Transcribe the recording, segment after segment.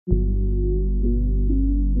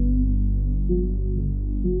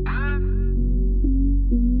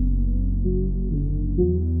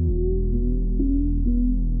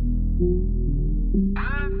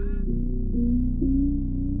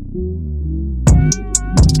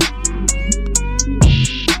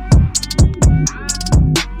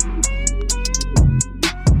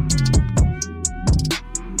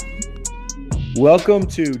Welcome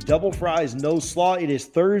to Double Fries No Slaw. It is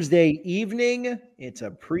Thursday evening. It's a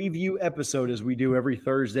preview episode as we do every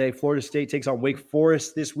Thursday. Florida State takes on Wake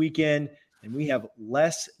Forest this weekend, and we have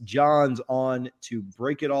Les Johns on to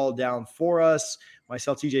break it all down for us.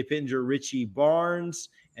 Myself, TJ Pittenger, Richie Barnes,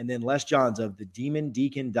 and then Les Johns of the Demon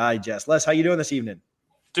Deacon Digest. Les, how you doing this evening?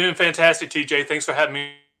 Doing fantastic, TJ. Thanks for having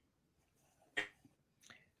me.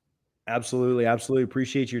 Absolutely.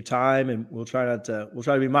 Appreciate your time, and we'll try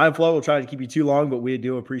to be mindful. We'll try to keep you too long, but we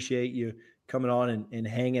do appreciate you coming on and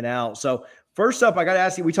hanging out. So first up, I got to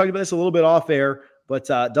ask you, we talked about this a little bit off air, but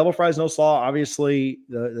Double Fries No Slaw, obviously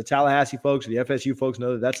the Tallahassee folks, the FSU folks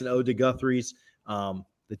know that's an ode to Guthrie's,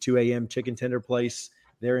 the 2 a.m. chicken tender place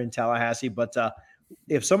there in Tallahassee. But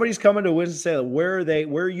if somebody's coming to Winston-Salem, where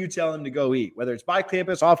are you telling them to go eat? Whether it's by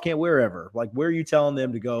campus, off campus, wherever, like where are you telling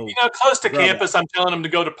them to go? Close to campus, I'm telling them to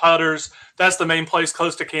go to Putter's. That's the main place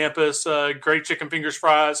close to campus. Great chicken fingers,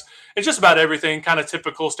 fries, and just about everything, kind of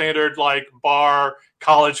typical standard like bar,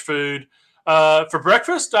 college food. For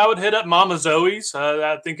breakfast, I would hit up Mama Zoe's.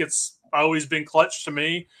 I think it's always been clutch to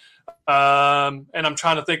me. And I'm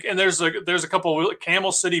trying to think, and there's a couple.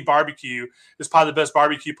 Camel City Barbecue is probably the best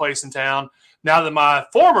barbecue place in town. Now that my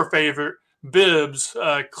former favorite, Bibbs,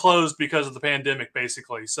 closed because of the pandemic,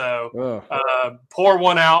 basically. So pour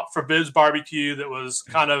one out for Bibbs Barbecue that was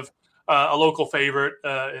kind of a local favorite.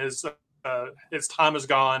 Its time is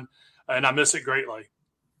gone, and I miss it greatly.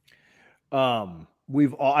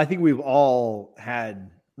 I think we've all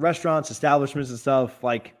had restaurants, establishments, and stuff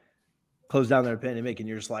like close down their pandemic, and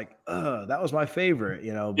you're just like, that was my favorite,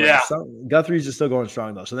 But yeah. Guthrie's is still going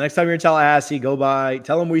strong though. So the next time you're in Tallahassee, go by,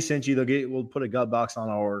 tell them we sent you. We'll put a gut box on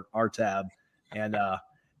our tab, and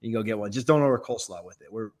you can go get one. Just don't order coleslaw with it.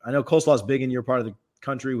 I know coleslaw is big in your part of the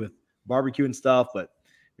country with barbecue and stuff, but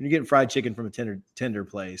when you're getting fried chicken from a tender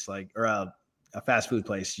place, or a fast food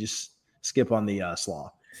place, just skip on the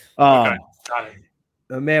slaw. Okay. Got it.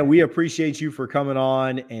 Man, we appreciate you for coming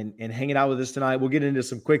on and hanging out with us tonight. We'll get into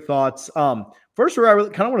some quick thoughts. First, where I really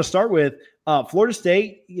kind of want to start with Florida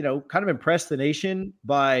State, kind of impressed the nation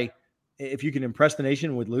by, if you can impress the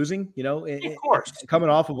nation with losing, of course, coming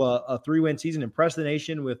off of a 3-win season, impress the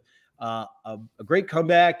nation with a great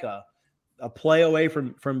comeback, a play away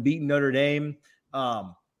from beating Notre Dame. I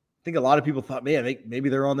think a lot of people thought, man, maybe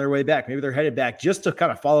they're on their way back. Maybe they're headed back, just to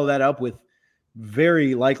kind of follow that up with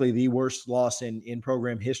very likely the worst loss in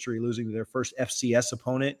program history, losing to their first FCS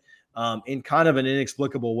opponent in kind of an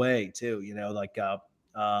inexplicable way too,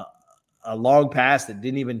 a long pass that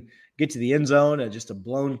didn't even get to the end zone, just a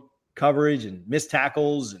blown coverage and missed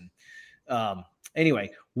tackles. And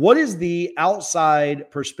anyway, what is the outside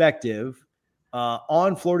perspective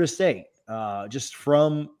on Florida State? Just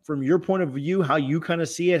from your point of view, how you kind of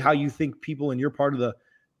see it, how you think people in your part of the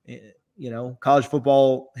college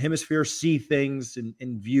football hemisphere see things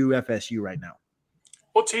and view FSU right now?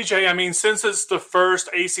 Well, TJ, since it's the first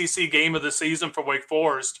ACC game of the season for Wake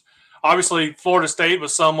Forest, obviously Florida State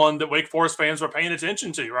was someone that Wake Forest fans were paying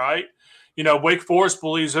attention to, right? Wake Forest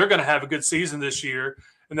believes they're going to have a good season this year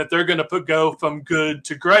and that they're going to go from good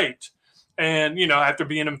to great. And, after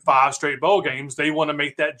being in 5 straight bowl games, they want to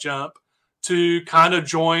make that jump to kind of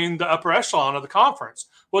join the upper echelon of the conference.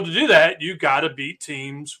 Well, to do that, you got to beat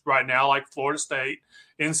teams right now like Florida State,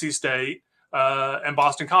 NC State, and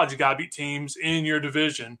Boston College. You got to beat teams in your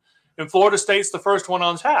division. And Florida State's the first one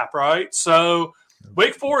on tap, right? So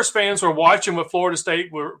Wake Forest fans were watching what Florida State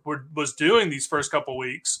was doing these first couple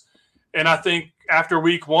weeks. And I think after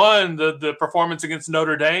week 1, the performance against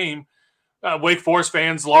Notre Dame, Wake Forest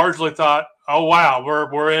fans largely thought, oh, wow,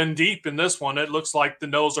 we're in deep in this one. It looks like the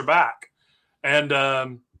Noles are back.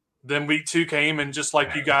 And then week 2 came, and just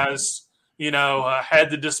like you guys,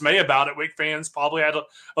 had the dismay about it, Wake fans probably had a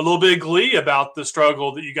little bit of glee about the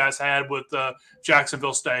struggle that you guys had with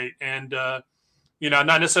Jacksonville State, and not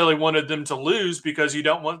necessarily wanted them to lose because you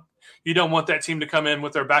don't want that team to come in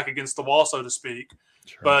with their back against the wall, so to speak.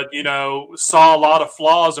 Sure. But saw a lot of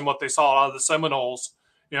flaws in what they saw out of the Seminoles,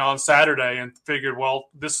 on Saturday, and figured, well,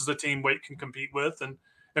 this is a team Wake can compete with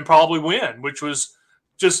and probably win, which was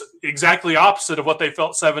just exactly opposite of what they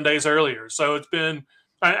felt 7 days earlier. So it's been,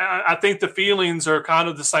 I think the feelings are kind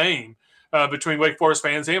of the same between Wake Forest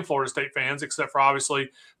fans and Florida State fans, except for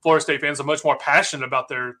obviously Florida State fans are much more passionate about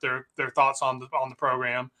their thoughts on the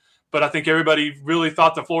program. But I think everybody really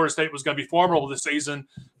thought that Florida State was going to be formidable this season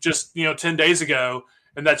just 10 days ago,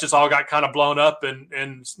 and that just all got kind of blown up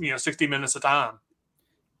in 60 minutes of time.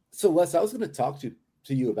 So Les, I was going to talk to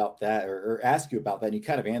to you about that or ask you about that, and you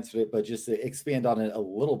kind of answered it, but just to expand on it a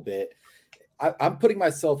little bit. I'm putting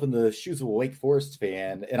myself in the shoes of a Wake Forest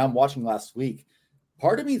fan, and I'm watching last week.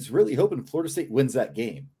 Part of me is really hoping Florida State wins that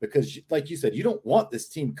game because, like you said, you don't want this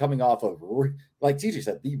team coming off of, like TJ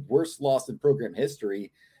said, the worst loss in program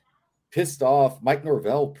history, pissed off. Mike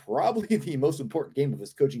Norvell, probably the most important game of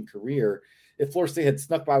his coaching career. If Florida State had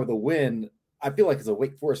snuck by with a win, I feel like as a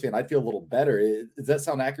Wake Forest fan, I'd feel a little better. Does that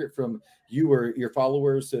sound accurate from you or your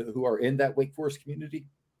followers who are in that Wake Forest community?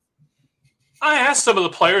 I asked some of the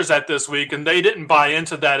players that this week, and they didn't buy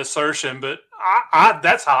into that assertion, but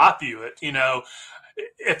that's how I view it. You know,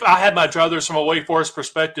 if I had my druthers from a Wake Forest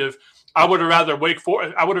perspective, I would have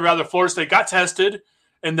rather Florida State got tested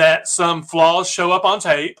and that some flaws show up on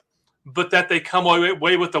tape, but that they come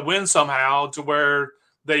away with the win somehow to where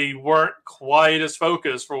they weren't quite as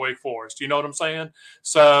focused for Wake Forest. You know what I'm saying?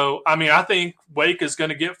 So, I mean, I think Wake is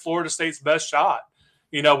going to get Florida State's best shot.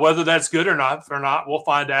 You know, whether that's good or not, we'll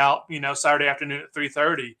find out, you know, Saturday afternoon at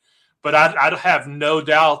 3:30. But I have no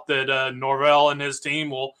doubt that Norvell and his team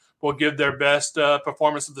will give their best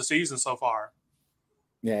performance of the season so far.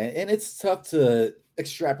 Yeah, and it's tough to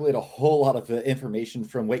extrapolate a whole lot of information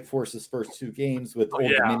from Wake Forest's first two games with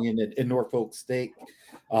Old Dominion and Norfolk State.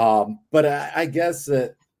 But I guess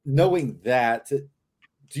knowing that,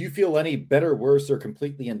 do you feel any better, worse, or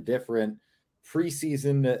completely indifferent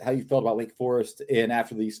preseason, how you felt about Wake Forest and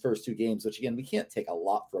after these first two games, which again, we can't take a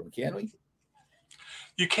lot from, can we?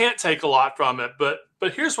 You can't take a lot from it, but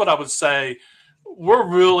here's what I would say. We're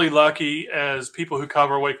really lucky as people who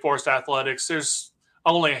cover Wake Forest athletics. There's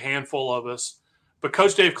only a handful of us, but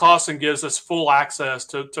Coach Dave Clawson gives us full access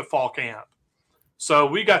to fall camp. So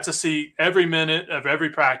we got to see every minute of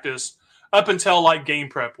every practice up until like game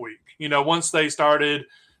prep week. You know, once they started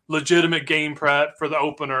legitimate game prep for the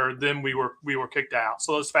opener, then we were kicked out.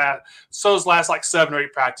 So those last like 7 or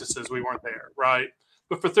 8 practices, we weren't there, right?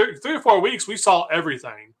 But for 3 or 4 weeks, we saw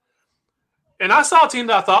everything. And I saw a team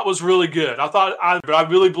that I thought was really good. I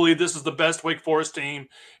really believe this is the best Wake Forest team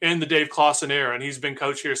in the Dave Clawson era, and he's been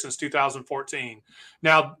coach here since 2014.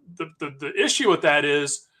 Now, the issue with that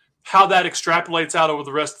is how that extrapolates out over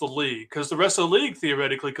the rest of the league, because the rest of the league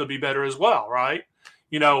theoretically could be better as well, right?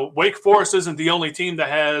 You know, Wake Forest isn't the only team that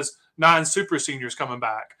has 9 super seniors coming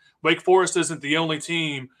back. Wake Forest isn't the only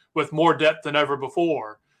team with more depth than ever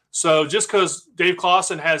before. So just because Dave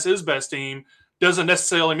Clawson has his best team doesn't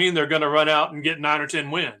necessarily mean they're going to run out and get 9 or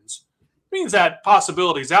 10 wins. It means that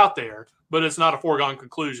possibility's out there, but it's not a foregone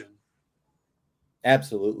conclusion.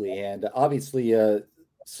 Absolutely. And obviously,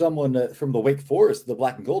 someone from the Wake Forest, the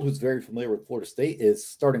Black and Gold, who's very familiar with Florida State, is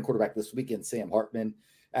starting quarterback this weekend. Sam Hartman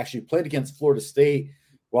actually played against Florida State.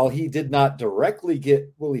 While he did not directly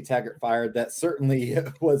get Willie Taggart fired, that certainly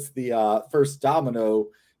was the first domino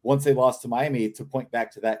once they lost to Miami to point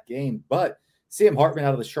back to that game. But Sam Hartman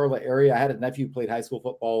out of the Charlotte area, I had a nephew who played high school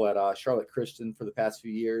football at Charlotte Christian for the past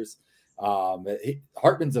few years.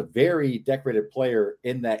 Hartman's a very decorated player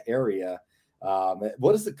in that area.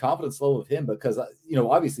 What is the confidence level of him? Because, you know,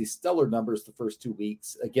 obviously stellar numbers the first 2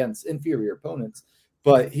 weeks against inferior opponents,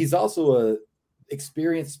 but he's also a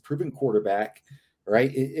experienced, proven quarterback,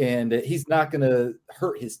 right? And he's not going to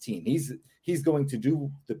hurt his team. He's going to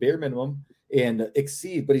do the bare minimum and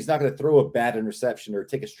exceed, but he's not going to throw a bad interception or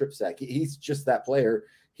take a strip sack. He's just that player.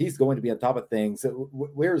 He's going to be on top of things.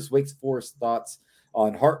 Where's Wake Forest thoughts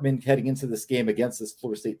on Hartman heading into this game against this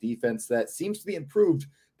Florida State defense that seems to be improved,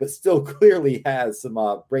 but still clearly has some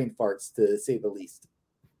brain farts, to say the least?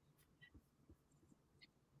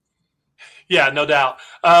 Yeah, no doubt.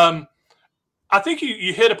 I think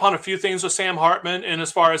you hit upon a few things with Sam Hartman, and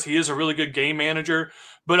as far as he is a really good game manager,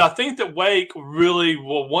 but I think that Wake really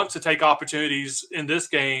will want to take opportunities in this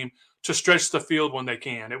game to stretch the field when they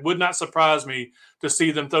can. It would not surprise me to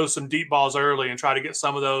see them throw some deep balls early and try to get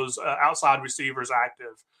some of those outside receivers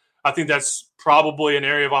active. I think that's probably an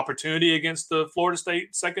area of opportunity against the Florida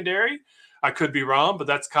State secondary. I could be wrong, but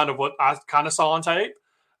that's kind of what I kind of saw on tape.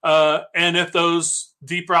 And if those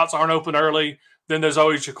deep routes aren't open early, then there's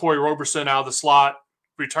always Ja'Cory Roberson out of the slot,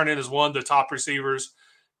 returning as one of the top receivers,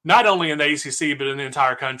 not only in the ACC, but in the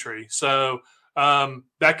entire country. So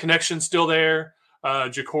that connection's still there.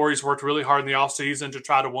 Ja'Cory's worked really hard in the offseason to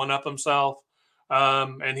try to one-up himself,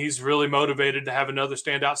 and he's really motivated to have another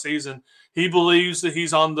standout season. He believes that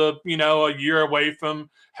he's on a year away from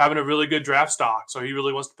having a really good draft stock, so he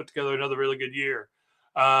really wants to put together another really good year.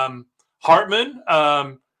 Hartman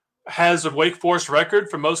has a Wake Forest record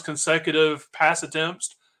for most consecutive pass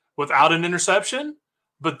attempts without an interception,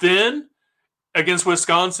 but then against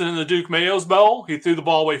Wisconsin in the Duke Mayo's Bowl, he threw the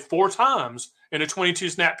ball away 4 times in a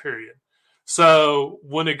 22-snap period. So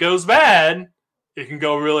when it goes bad, it can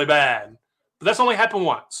go really bad. But that's only happened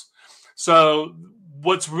once. So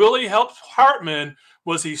what's really helped Hartman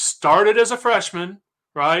was he started as a freshman,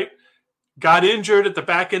 right? Got injured at the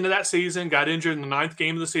back end of that season, got injured in the 9th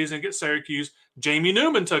game of the season against Syracuse. Jamie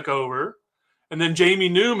Newman took over, and then Jamie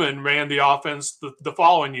Newman ran the offense the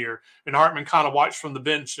following year, and Hartman kind of watched from the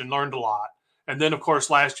bench and learned a lot. And then, of course,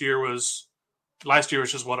 last year was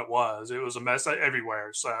just what it was. It was a mess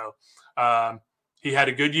everywhere. So he had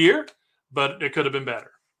a good year, but it could have been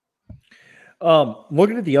better.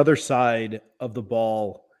 Looking at the other side of the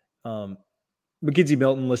ball, McKenzie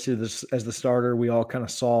Milton listed as the starter. We all kind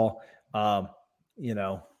of saw,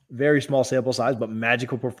 very small sample size, but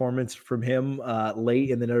magical performance from him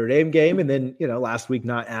late in the Notre Dame game. And then, last week,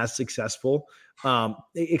 not as successful.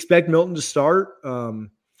 Expect Milton to start.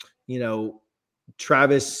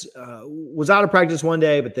 Travis was out of practice one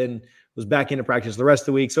day, but then was back into practice the rest of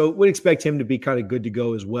the week. So would expect him to be kind of good to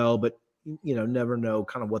go as well, but, never know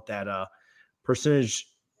kind of what that percentage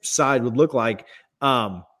side would look like.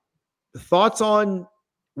 Thoughts on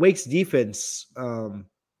Wake's defense?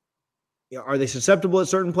 Are they susceptible at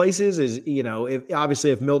certain places?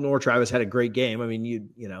 If Milton or Travis had a great game, I mean,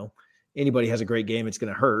 anybody has a great game, it's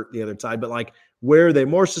going to hurt the other side, but like, where are they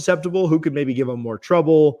more susceptible? Who could maybe give them more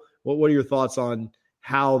trouble? What are your thoughts on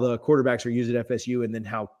how the quarterbacks are used at FSU and then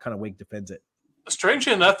how kind of Wake defends it?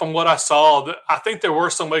 Strangely enough, from what I saw, I think there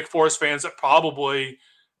were some Wake Forest fans that probably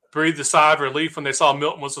breathed a sigh of relief when they saw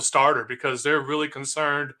Milton was a starter, because they're really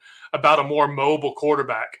concerned about a more mobile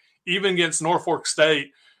quarterback. Even against Norfolk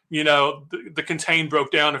State, the contain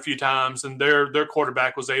broke down a few times, and their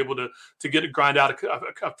quarterback was able to grind out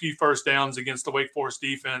a few first downs against the Wake Forest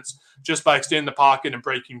defense just by extending the pocket and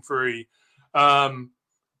breaking free.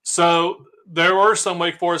 So there were some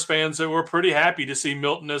Wake Forest fans that were pretty happy to see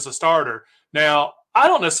Milton as a starter. Now, I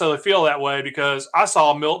don't necessarily feel that way, because I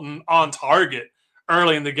saw Milton on target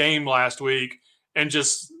early in the game last week, and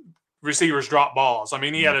just receivers drop balls. I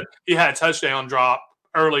mean, he had a touchdown drop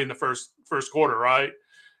early in the first quarter, right?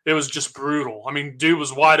 It was just brutal. I mean, dude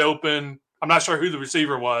was wide open. I'm not sure who the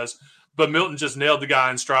receiver was, but Milton just nailed the guy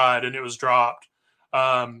in stride, and it was dropped.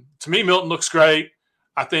 To me, Milton looks great.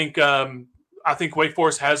 I think Wake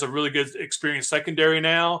Forest has a really good experienced secondary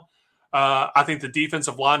now. I think the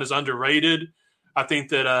defensive line is underrated. I think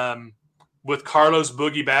that with Carlos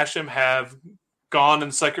Boogie Basham have gone in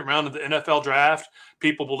the second round of the NFL draft,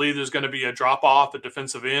 people believe there's going to be a drop-off at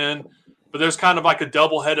defensive end. But there's kind of like a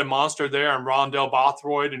double-headed monster there in Rondell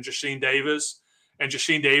Bothroyd and Jasheen Davis. And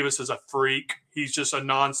Jasheen Davis is a freak. He's just a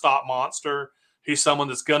nonstop monster. He's someone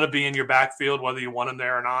that's going to be in your backfield whether you want him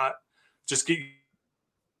there or not. Just keep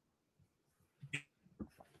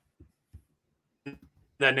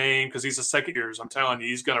that name, because he's a second years. I'm telling you,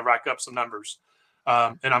 he's going to rack up some numbers.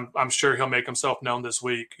 And I'm sure he'll make himself known this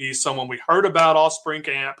week. He's someone we heard about all spring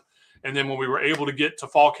camp. And then when we were able to get to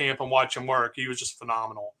fall camp and watch him work, he was just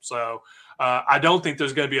phenomenal. So I don't think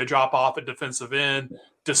there's going to be a drop-off at defensive end,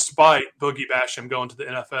 despite Boogie Basham going to the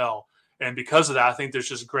NFL. And because of that, I think there's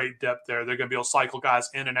just great depth there. They're going to be able to cycle guys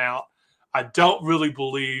in and out. I don't really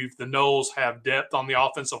believe the Noles have depth on the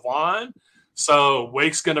offensive line. So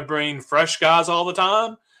Wake's going to bring fresh guys all the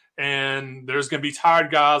time, and there's going to be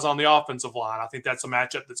tired guys on the offensive line. I think that's a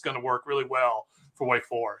matchup that's going to work really well for Wake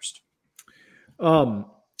Forest.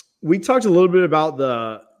 We talked a little bit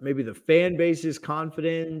about maybe the fan base's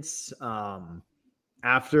confidence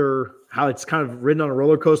after how it's kind of ridden on a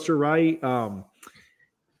roller coaster, right? I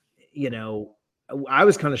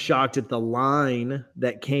was kind of shocked at the line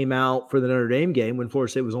that came out for the Notre Dame game when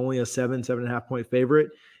Florida State was only a 7.5 point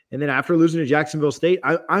favorite. And then after losing to Jacksonville State,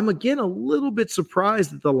 I'm again a little bit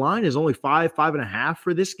surprised that the line is only 5.5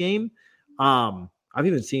 for this game. I've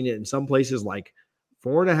even seen it in some places like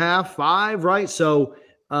 4.5, 5, right? So,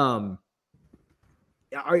 are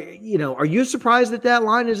you surprised that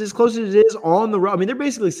line is as close as it is on the road? I mean, they're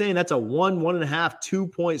basically saying that's a 1.5, 2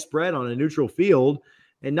 point spread on a neutral field,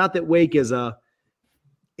 and not that Wake is a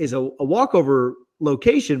walkover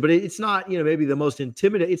location, but it's not, maybe the most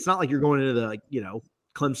intimidating. It's not like you're going into the,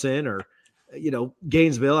 Clemson or,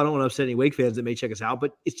 Gainesville. I don't want to upset any Wake fans that may check us out,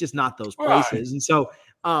 but it's just not those places. Right. And so,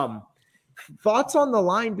 thoughts on the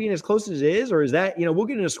line being as close as it is, or is that, we'll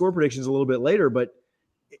get into score predictions a little bit later, but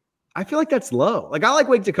I feel like that's low. Like, I like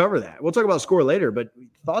Wake to cover that. We'll talk about score later, but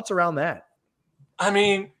thoughts around that? I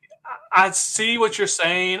mean, I see what you're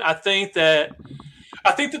saying. I think that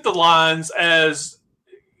the lines, as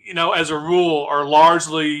a rule, are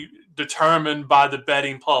largely determined by the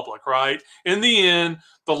betting public, right? In the end,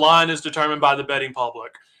 the line is determined by the betting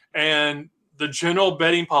public. And the general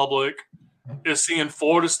betting public is seeing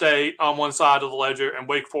Florida State on one side of the ledger and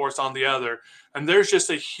Wake Forest on the other. And there's just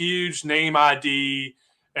a huge name ID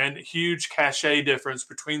and huge cachet difference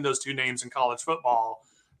between those two names in college football,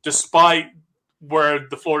 despite where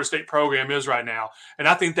the Florida State program is right now. And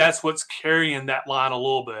I think that's what's carrying that line a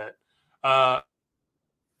little bit. I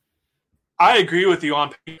agree with you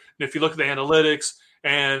on if you look at the analytics.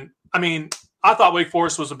 And, I mean, I thought Wake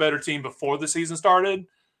Forest was a better team before the season started.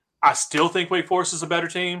 I still think Wake Forest is a better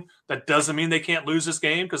team. That doesn't mean they can't lose this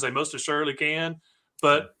game because they most assuredly can.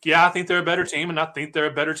 But, yeah, I think they're a better team, and I think they're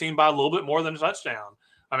a better team by a little bit more than a touchdown.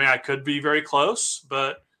 I mean, I could be very close,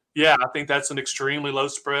 but, yeah, I think that's an extremely low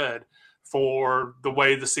spread for the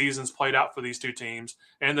way the season's played out for these two teams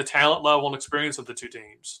and the talent level and experience of the two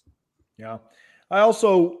teams. Yeah. I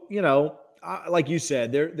also, like you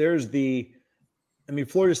said, there's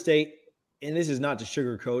Florida State, and this is not to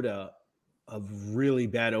sugarcoat a really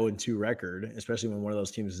bad 0-2 record, especially when one of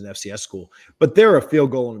those teams is an FCS school, but they're a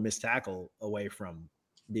field goal and a missed tackle away from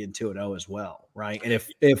being 2-0 as well. Right. And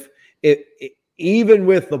if even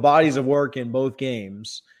with the bodies of work in both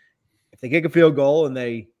games, if they kick a field goal and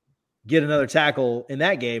they get another tackle in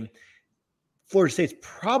that game, Florida State's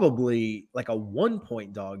probably like a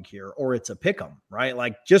 1-point dog here, or it's a pick 'em, right?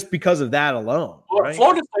 Like just because of that alone. Well, right?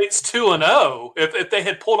 Florida State's 2-0 if they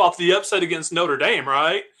had pulled off the upset against Notre Dame,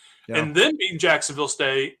 right? Yeah. And then beating Jacksonville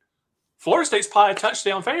State, Florida State's probably a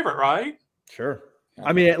touchdown favorite, right? Sure.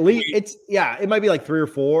 I mean, at least it might be like 3 or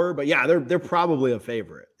 4, but yeah, they're probably a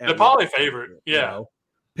favorite. They're probably a favorite. Yeah.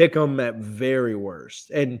 Pick them at very worst.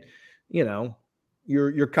 And,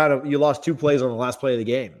 you're kind of, you lost 2 plays on the last play of the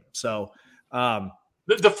game. So,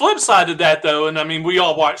 the flip side of that, though, and I mean, we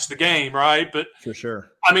all watched the game, right? But for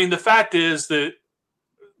sure. I mean, the fact is that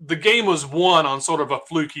the game was won on sort of a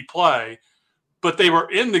fluky play, but they were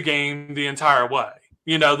in the game the entire way.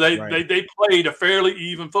 They played a fairly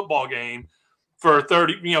even football game for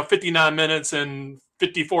 59 minutes and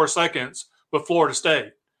 54 seconds with Florida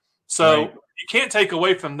State. So you can't take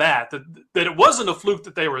away from that it wasn't a fluke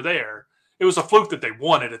that they were there. It was a fluke that they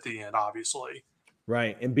won it at the end, obviously.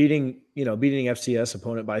 Right. And beating FCS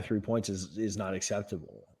opponent by 3 points is not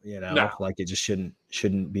acceptable. No. Like it just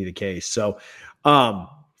shouldn't be the case. So,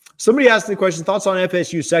 somebody asked the question, thoughts on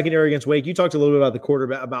FSU secondary against Wake. You talked a little bit about the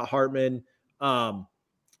quarterback, about Hartman.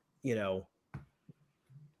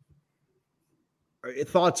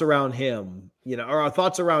 Thoughts around him, or our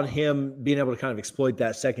thoughts around him being able to kind of exploit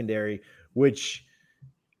that secondary, which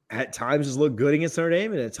at times has looked good against Notre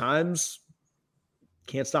Dame and at times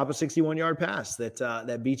can't stop a 61-yard pass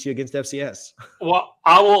that beats you against FCS. Well,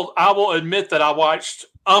 I will admit that I watched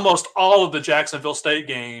almost all of the Jacksonville State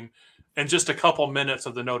game and just a couple minutes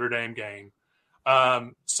of the Notre Dame game.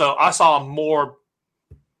 So I saw more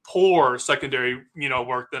poor secondary,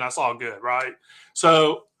 work than I saw good, right?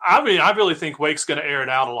 So, I mean, I really think Wake's going to air it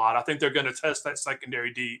out a lot. I think they're going to test that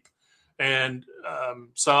secondary deep. And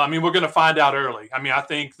so, I mean, we're going to find out early. I mean, I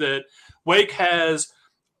think that Wake has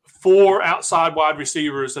 4 outside wide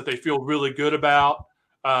receivers that they feel really good about,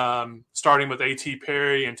 starting with A.T.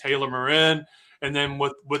 Perry and Taylor Marin, and then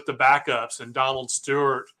with the backups and Donald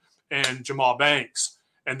Stewart and Jamal Banks.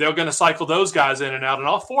 And they're going to cycle those guys in and out, and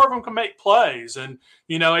all 4 of them can make plays. And,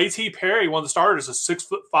 A.T. Perry, one of the starters, is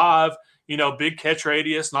 6'5", big catch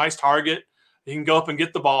radius, nice target. He can go up and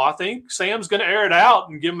get the ball. I think Sam's going to air it out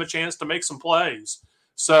and give him a chance to make some plays.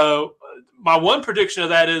 So my one prediction of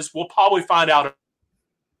that is we'll probably find out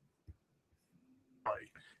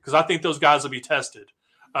because I think those guys will be tested.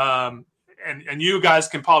 And you guys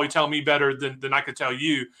can probably tell me better than I could tell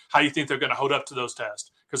you how you think they're going to hold up to those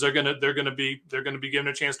tests because they're going to be given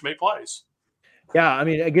a chance to make plays. Yeah, I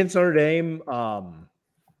mean, against Notre Dame,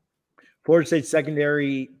 Florida State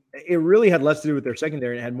secondary, it really had less to do with their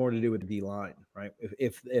secondary and it had more to do with the D line, right?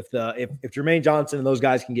 If Jermaine Johnson and those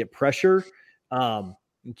guys can get pressure and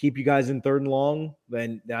keep you guys in 3rd and long,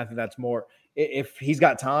 then I think that's more. If he's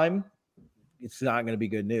got time, it's not going to be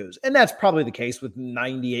good news. And that's probably the case with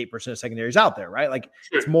 98% of secondaries out there, right? Like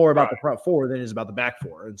it's more about the front 4 than it is about the back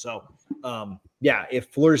 4. And so, if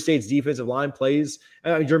Florida State's defensive line plays,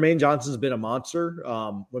 Jermaine Johnson's been a monster,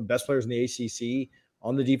 one of the best players in the ACC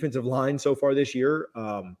on the defensive line so far this year.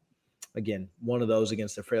 Again, one of those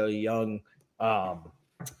against a fairly young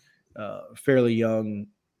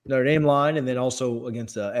Notre Dame line, and then also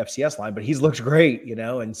against the FCS line, but he's looked great,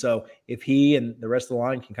 and so if he and the rest of the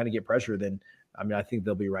line can kind of get pressure, then I think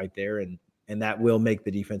they'll be right there, and that will make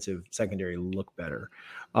the defensive secondary look better.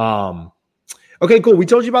 Okay, cool. We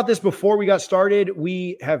told you about this before we got started.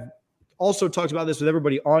 We have also talked about this with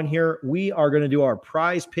everybody on here. We are going to do our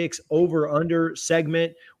Prize Picks over-under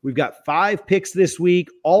segment. We've got 5 picks this week,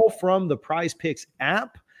 all from the Prize Picks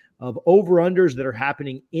app. of over-unders that are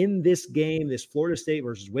happening in this game, this Florida State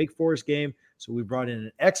versus Wake Forest game. So we brought in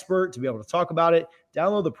an expert to be able to talk about it.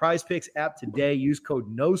 Download the Prize Picks app today. Use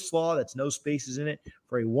code NOSLAW, that's no spaces in it,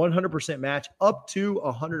 for a 100% match up to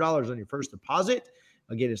 $100 on your first deposit.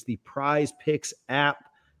 Again, it's the Prize Picks app.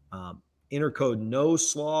 Enter code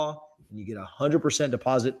NOSLAW, and you get a 100%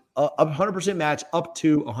 deposit, 100% match up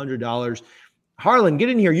to $100. Harlan, get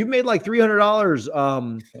in here. You've made like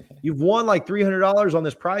 $300. You've won like $300 on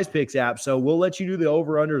this Prize Picks app, so we'll let you do the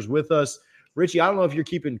over-unders with us. Richie, I don't know if you're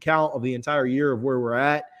keeping count of the entire year of where we're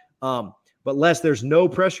at, but Les, there's no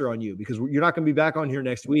pressure on you because you're not going to be back on here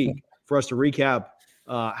next week for us to recap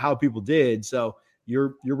how people did. So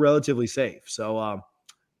you're relatively safe. So,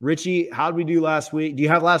 Richie, how did we do last week? Do you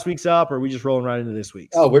have last week's up, or are we just rolling right into this week?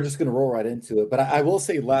 Oh, we're just going to roll right into it. But I will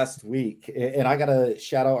say last week, and I got to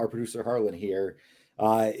shout out our producer Harlan here.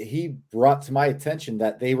 He brought to my attention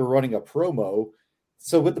that they were running a promo.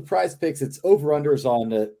 So with the Prize Picks, it's over-unders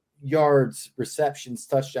on yards, receptions,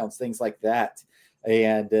 touchdowns, things like that.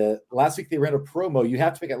 And last week they ran a promo. You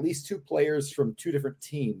have to pick at least 2 players from 2 different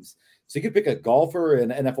teams. So you could pick a golfer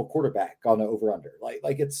and an NFL quarterback on the over-under.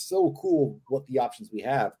 Like it's so cool what the options we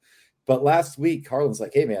have. But last week, Harlan's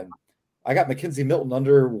like, hey, man, I got Mackenzie Milton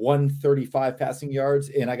under 135 passing yards,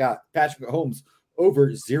 and I got Patrick Mahomes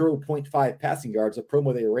over 0.5 passing yards, a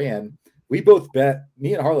promo they ran. We both bet.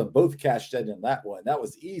 Me and Harlan both cashed in on that one. That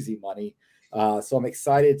was easy money. So I'm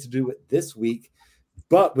excited to do it this week.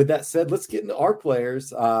 But with that said, let's get into our players.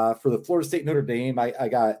 For the Florida State Notre Dame, I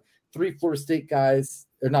got 3 Florida State guys.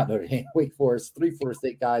 Or not Notre Dame, Wake Forest, 3 Florida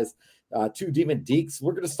State guys, 2 Demon Deeks.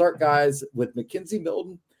 We're going to start, guys, with Mackenzie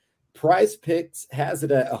Milton. Prize Picks has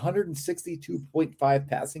it at 162.5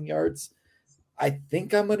 passing yards. I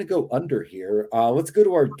think I'm going to go under here. Let's go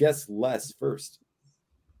to our guest, Les, first.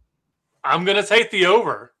 I'm going to take the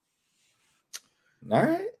over. All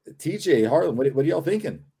right. TJ, Harlan, what are y'all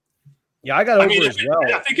thinking? Yeah, I got over as well.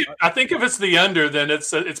 I think if it's the under, then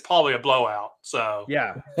it's probably a blowout. So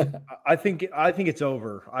yeah, I think it's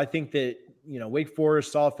over. I think that Wake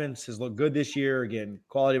Forest offense has looked good this year. Again,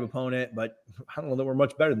 quality of opponent, but I don't know that we're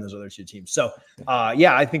much better than those other 2 teams. So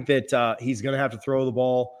yeah, I think that he's going to have to throw the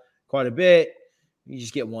ball quite a bit. You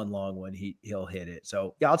just get one long one, he'll hit it.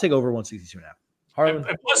 So yeah, I'll take over 162.5. Harlan,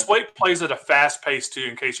 and plus Wake plays at a fast pace too.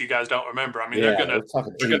 In case you guys don't remember, I mean they're gonna go.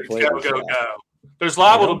 There's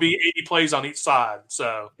liable to be 80 plays on each side.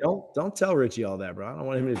 So don't tell Richie all that, bro. I don't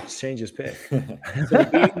want him to change his pick.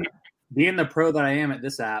 So being the pro that I am at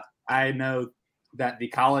this app, I know that the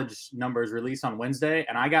college numbers release on Wednesday,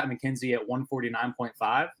 and I got McKenzie at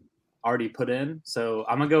 149.5 already put in. So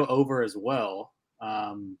I'm gonna go over as well.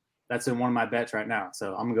 That's in one of my bets right now.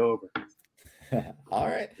 So I'm gonna go over. All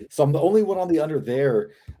right. So I'm the only one on the under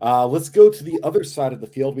there. Let's go to the other side of the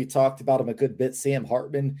field. We talked about him a good bit. Sam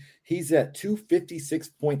Hartman. He's at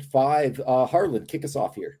 256.5. Harlan, kick us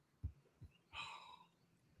off here.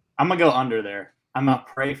 I'm going to go under there. I'm going to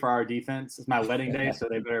pray for our defense. It's my wedding day, so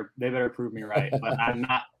they better prove me right. But I'm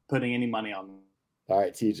not putting any money on them. All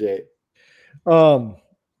right, TJ.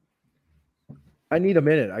 I need a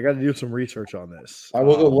minute. I got to do some research on this. I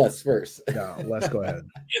will go Les first. Yeah, Les, go ahead.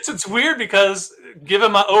 It's weird because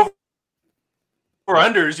given my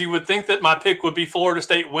over-unders, you would think that my pick would be Florida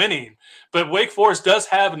State winning. But Wake Forest does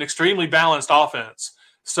have an extremely balanced offense.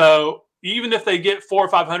 So even if they get 400 or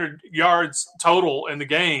 500 yards total in the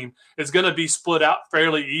game, it's going to be split out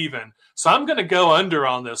fairly even. So I'm going to go under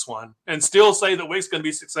on this one and still say that Wake's going to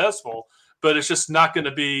be successful, but it's just not going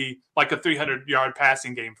to be like a 300-yard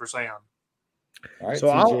passing game for Sam. All right, so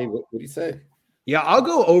TJ, what do you say? Yeah, I'll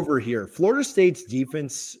go over here. Florida State's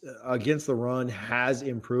defense against the run has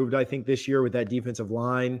improved, I think, this year with that defensive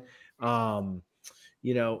line. Having a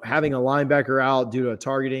linebacker out due to a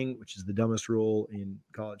targeting, which is the dumbest rule in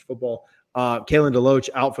college football. Kalen DeLoach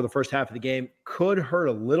out for the first half of the game could hurt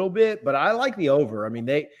a little bit, but I like the over. I mean,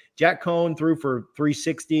 Jack Cohn threw for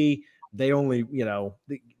 360. They only,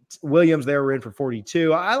 Williams, they were in for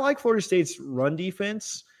 42. I like Florida State's run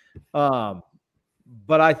defense.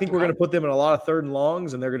 But I think we're going to put them in a lot of 3rd and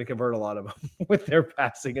longs, and they're going to convert a lot of them with their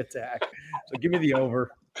passing attack. So give me the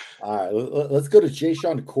over. All right, let's go to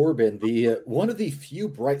Jashaun Corbin, the one of the few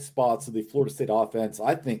bright spots of the Florida State offense.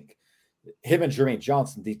 I think him and Jermaine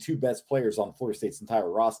Johnson, the 2 best players on Florida State's entire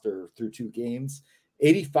roster through 2 games,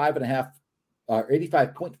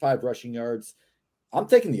 85.5 rushing yards. I'm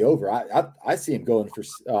taking the over. I see him going for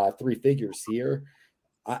 3 figures here.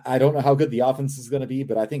 I don't know how good the offense is going to be,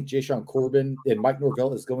 but I think Jashaun Corbin and Mike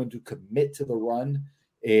Norvell is going to commit to the run,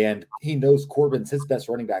 and he knows Corbin's his best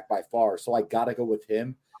running back by far, so I got to go with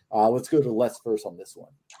him. Let's go to Les first on this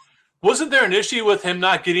one. Wasn't there an issue with him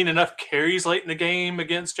not getting enough carries late in the game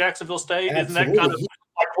against Jacksonville State? Absolutely. Isn't that kind of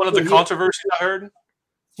like one of the controversies I heard?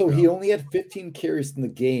 So he only had 15 carries in the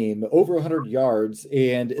game, over 100 yards.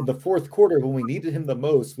 And in the fourth quarter, when we needed him the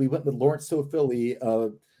most, we went with Lawrence Toafili,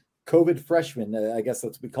 COVID freshman. I guess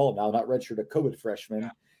that's what we call him now, not redshirt, a COVID freshman,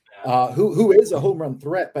 who is a home run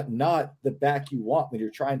threat, but not the back you want when you're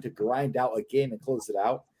trying to grind out a game and close it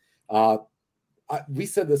out. We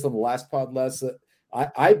said this on the last pod, Les.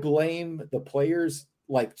 I blame the players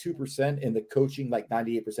like 2% and the coaching like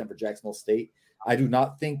 98% for Jacksonville State. I do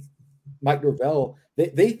not think Mike Norvell,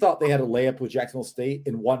 they thought they had a layup with Jacksonville State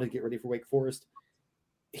and wanted to get ready for Wake Forest.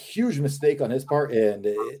 Huge mistake on his part, and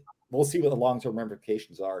we'll see what the long-term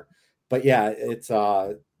ramifications are. But yeah, it's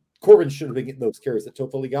Corbin should have been getting those carries that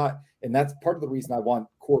Toafili got, and that's part of the reason I want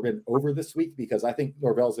Corbin over this week, because I think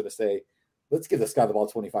Norvell's going to say, let's give this guy the ball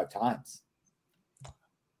 25 times.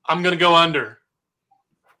 I'm going to go under.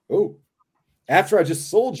 Oh, after I just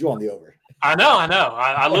sold you on the over. I know.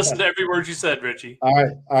 I listened to every word you said, Richie. All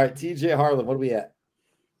right. TJ Harlan, what are we at?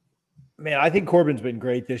 Man, I think Corbin's been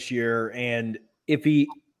great this year, and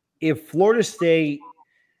if Florida State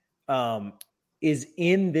is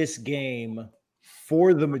in this game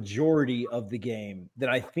for the majority of the game, then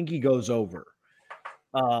I think he goes over.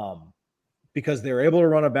 Because they're able to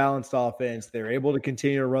run a balanced offense. They're able to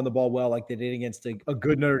continue to run the ball well like they did against a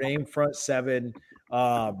good Notre Dame front seven.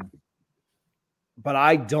 But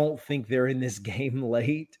I don't think they're in this game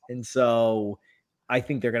late. And so I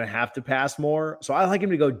think they're going to have to pass more. So I like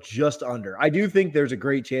him to go just under. I do think there's a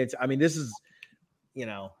great chance. I mean, this is,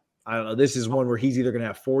 I don't know. This is one where he's either going to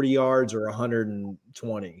have 40 yards or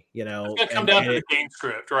 120, It's going to come down to the game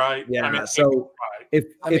script, right? Yeah. I mean, so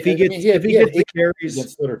if he gets the carries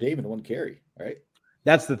against Notre Dame in one carry, right?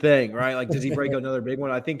 That's the thing, right? Like, does he break another big one?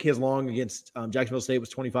 I think his long against Jacksonville State was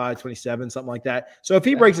 25, 27, something like that. So if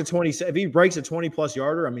he breaks a 20 plus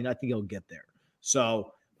yarder, I mean, I think he'll get there.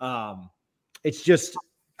 So it's just,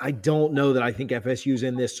 I don't know that I think FSU's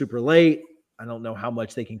in this super late. I don't know how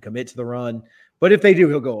much they can commit to the run, but if they do,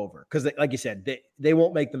 he'll go over. Cause like you said, they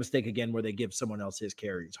won't make the mistake again where they give someone else his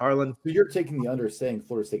carries. Harlan. So you're taking the under, saying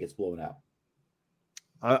Florida State gets blown out.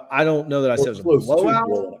 I don't know that I said it was a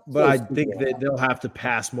blowout, but I think that they'll have to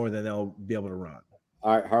pass more than they'll be able to run.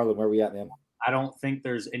 All right, Harlan, where are we at, man? I don't think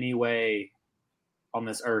there's any way on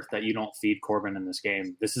this earth that you don't feed Corbin in this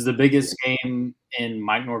game. This is the biggest game in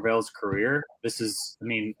Mike Norvell's career. This is,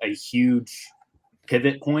 a huge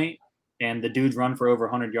pivot point, and the dude's run for over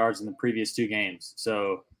 100 yards in the previous two games.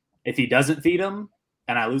 So if he doesn't feed him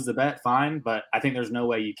and I lose the bet, fine, but I think there's no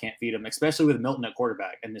way you can't feed him, especially with Milton at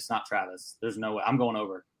quarterback, and it's not Travis. There's no way. I'm going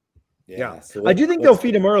over. Yeah. So I do think they'll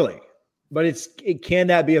feed him early, but can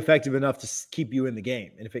that be effective enough to keep you in the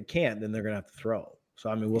game? And if it can't, then they're going to have to throw.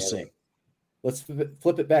 So, we'll see. Let's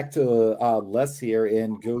flip it back to Les here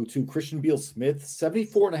and go to Christian Beal-Smith,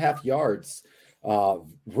 74.5 yards.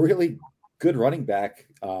 Really good running back.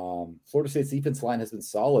 Florida State's defense line has been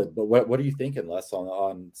solid, but what are you thinking, Les,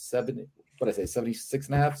 on 76.5,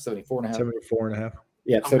 74.5? 74.5.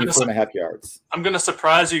 Yeah, 74.5 yards. I'm going to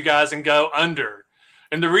surprise you guys and go under.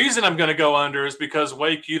 And the reason I'm going to go under is because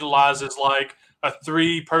Wake utilizes like a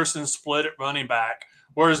 3-person split at running back,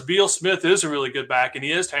 whereas Beal-Smith is a really good back and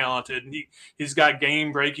he is talented and he's got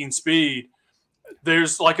game-breaking speed.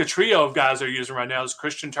 There's like a trio of guys they're using right now. There's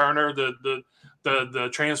Christian Turner, the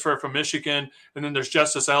transfer from Michigan, and then there's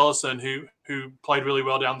Justice Ellison who played really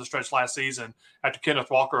well down the stretch last season after Kenneth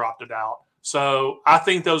Walker opted out. So I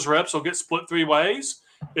think those reps will get split 3 ways.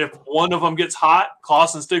 If one of them gets hot,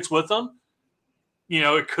 Clausen sticks with them.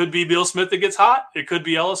 It could be Beal-Smith that gets hot. It could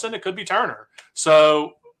be Ellison. It could be Turner.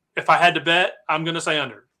 So if I had to bet, I'm going to say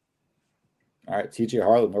under. All right, TJ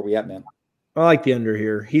Harlan, where are we at, man? I like the under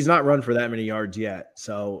here. He's not run for that many yards yet.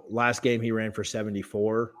 So last game he ran for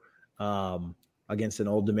 74 against an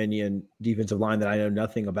Old Dominion defensive line that I know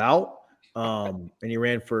nothing about. And he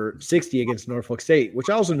ran for 60 against Norfolk State, which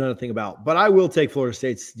I also know nothing about. But I will take Florida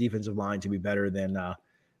State's defensive line to be better than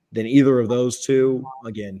either of those two.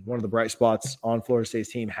 Again, one of the bright spots on Florida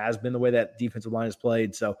State's team has been the way that defensive line is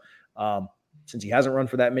played. So since he hasn't run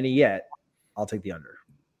for that many yet, I'll take the under.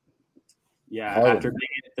 Yeah, after being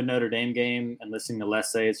at the Notre Dame game and listening to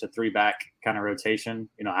Les say it's a 3-back kind of rotation,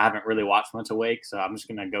 I haven't really watched much of Wake, so I'm just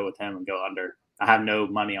going to go with him and go under. I have no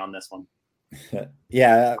money on this one.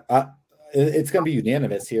 Yeah, it's going to be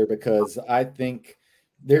unanimous here because I think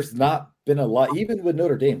there's not been a lot, even with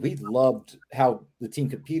Notre Dame, we loved how the team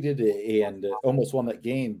competed and almost won that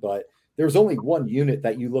game, but there was only one unit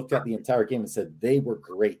that you looked at the entire game and said they were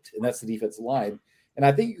great, and that's the defensive line. And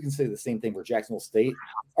I think you can say the same thing for Jacksonville State.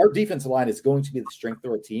 Our defensive line is going to be the strength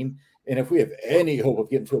of our team. And if we have any hope of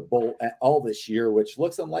getting to a bowl at all this year, which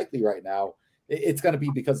looks unlikely right now, it's going to be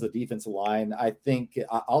because of the defensive line. I think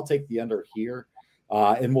I'll take the under here,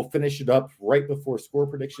 and we'll finish it up right before score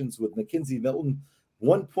predictions with McKenzie Milton,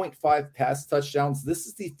 1.5 pass touchdowns. This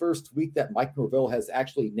is the first week that Mike Norvell has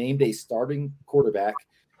actually named a starting quarterback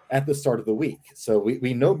at the start of the week. So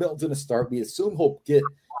we know Milton's going to start. We assume he'll get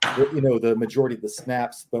the majority of the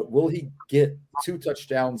snaps, but will he get 2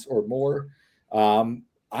 touchdowns or more? I'm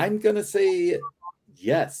going to say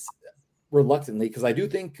yes, reluctantly, because I do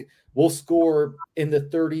think we'll score in the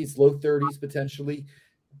 30s, low 30s potentially.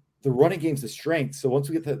 The running game's a strength. So once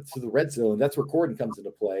we get to the red zone, that's where Corden comes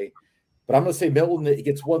into play. But I'm going to say Milton, it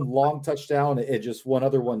gets 1 long touchdown and just one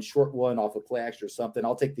other one, short one off a play action or something.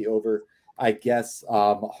 I'll take the over, I guess.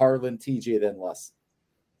 Harlan, TJ, then Les.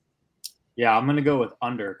 Yeah, I'm going to go with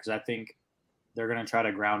under because I think they're going to try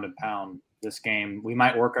to ground and pound this game. We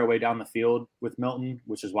might work our way down the field with Milton,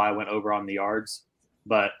 which is why I went over on the yards.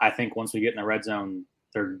 But I think once we get in the red zone,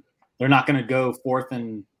 they're not going to go 4th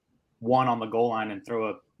and 1 on the goal line and throw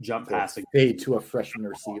a jump pass fade to a freshman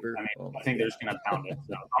receiver. I think they're just going to pound it.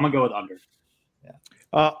 So I'm going to go with under.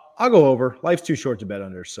 Yeah. I'll go over. Life's too short to bet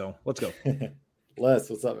under, so let's go. Les,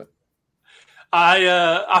 what's up, man?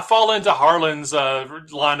 I fall into Harlan's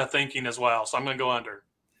line of thinking as well, so I'm going to go under.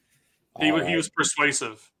 He was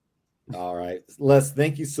persuasive. All right. Les,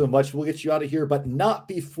 thank you so much. We'll get you out of here, but not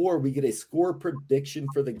before we get a score prediction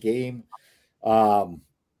for the game.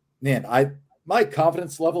 My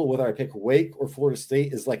confidence level, whether I pick Wake or Florida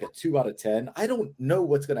State, is like a 2 out of 10. I don't know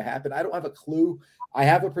what's going to happen. I don't have a clue. I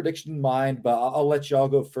have a prediction in mind, but I'll let y'all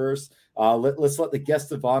go first. Let's let the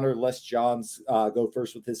guest of honor, Les Johns, go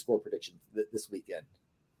first with his score prediction this weekend.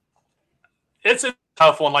 It's a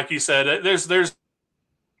tough one, like you said.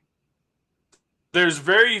 There's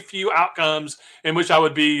very few outcomes in which I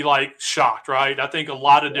would be like shocked, right? I think a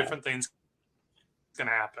lot of different things can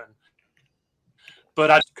happen. But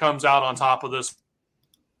I comes out on top of this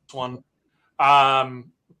one,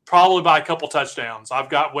 probably by a couple touchdowns. I've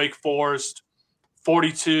got Wake Forest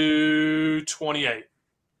 42-28.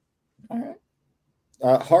 All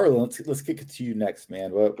right, Harlan, let's kick it to you next,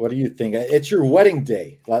 man. What do you think? It's your wedding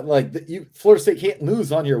day. Florida State can't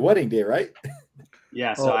lose on your wedding day, right?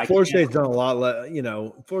 Yeah. So Florida State's done a lot.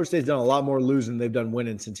 Florida State's done a lot more losing they've done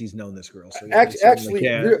winning since he's known this girl. So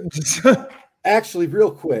Actually,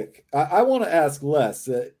 real quick, I want to ask Les.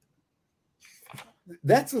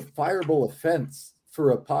 That's a fireable offense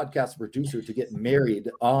for a podcast producer to get married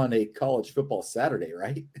on a college football Saturday,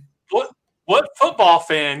 right? What football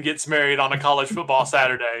fan gets married on a college football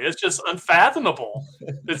Saturday? It's just unfathomable.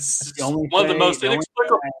 It's one of the most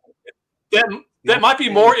inexplicable. That might be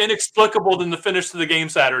more inexplicable than the finish to the game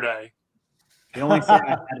Saturday. The only thing I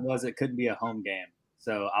had was it couldn't be a home game,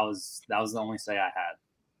 so that was the only say I had.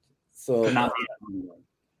 So not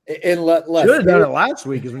and let should have done it last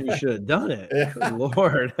week is when you should have done it. Good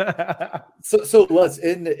Lord. so let's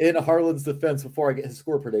in Harlan's defense before I get his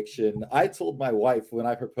score prediction. I told my wife when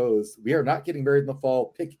I proposed, we are not getting married in the fall.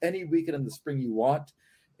 Pick any weekend in the spring you want.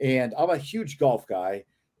 And I'm a huge golf guy,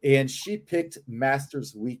 and she picked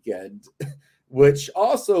Masters weekend, which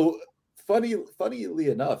also funnily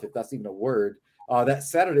enough, if that's even a word. That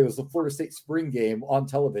Saturday was the Florida State spring game on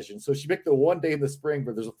television. So she picked the one day in the spring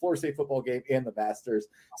where there's a Florida State football game and the Masters.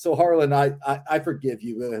 So Harlan, I forgive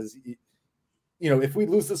you because, if we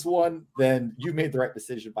lose this one, then you made the right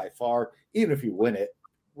decision by far. Even if you win it,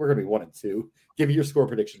 we're going to be 1-2. Give me your score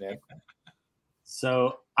prediction, man.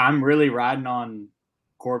 So I'm really riding on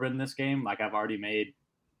Corbin this game. Like I've already made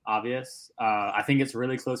obvious. I think it's a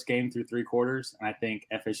really close game through 3 quarters. And I think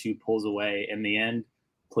FSU pulls away in the end,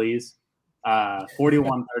 please.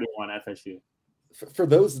 41-31 FSU. For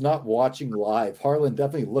those not watching live, Harlan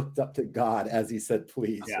definitely looked up to God as he said,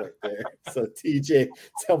 please, right there. So TJ,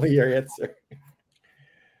 tell me your answer.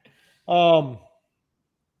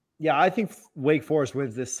 I think Wake Forest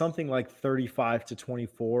wins this something like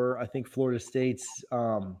 35-24. I think Florida State's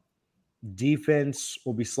defense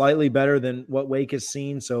will be slightly better than what Wake has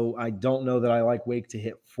seen. So I don't know that I like Wake to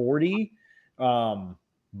hit 40.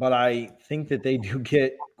 But I think that they do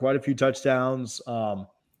get quite a few touchdowns.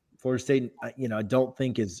 Florida State, I don't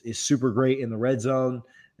think is super great in the red zone.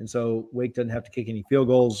 And so Wake doesn't have to kick any field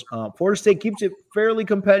goals. Florida State keeps it fairly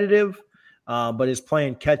competitive, but is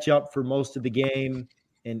playing catch up for most of the game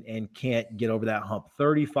and can't get over that hump.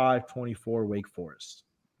 35-24 Wake Forest.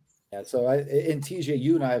 Yeah, so and TJ,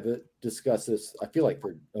 you and I have discussed this, I feel like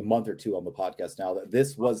for a month or two on the podcast now, that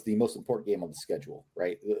this was the most important game on the schedule,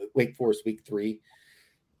 right? Wake Forest week 3.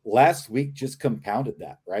 Last week just compounded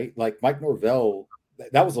that, right? Like Mike Norvell,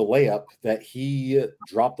 that was a layup that he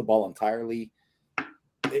dropped the ball entirely.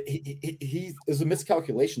 he is a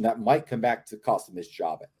miscalculation that might come back to cost him his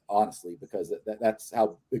job, honestly, because that's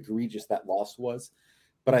how egregious that loss was.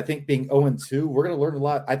 But I think being 0-2, we're going to learn a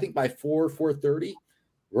lot. I think by 4:30,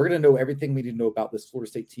 we're going to know everything we need to know about this Florida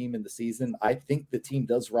State team in the season. I think the team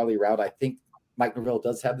does rally around. I think Mike Norvell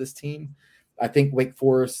does have this team. I think Wake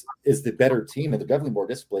Forest is the better team, and they're definitely more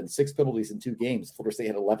disciplined. 6 penalties in 2 games. Florida State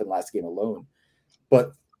had 11 last game alone.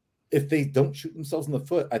 But if they don't shoot themselves in the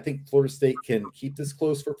foot, I think Florida State can keep this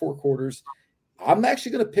close for 4 quarters. I'm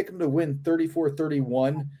actually going to pick them to win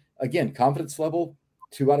 34-31. Again, confidence level,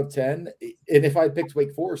 2 out of 10. And if I picked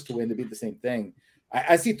Wake Forest to win, it'd be the same thing.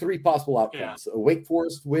 I see 3 possible outcomes. A Wake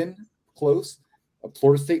Forest win close, a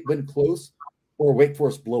Florida State win close, or a Wake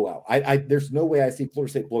Forest blowout. There's no way I see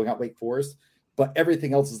Florida State blowing out Wake Forest, but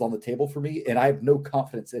everything else is on the table for me, and I have no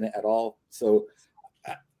confidence in it at all. So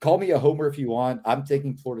call me a homer if you want. I'm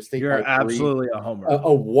taking Florida State. You're absolutely a homer.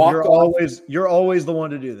 A walk-off. You're always the one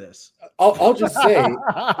to do this. I'll just say,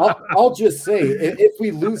 I'll just say, if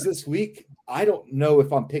we lose this week, I don't know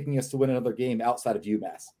if I'm picking us to win another game outside of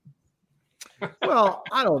UMass. Well,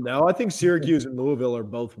 I don't know. I think Syracuse and Louisville are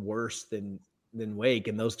both worse than Wake,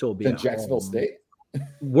 and those two will be than Jacksonville State.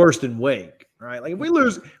 Worse than Wake, right? Like if we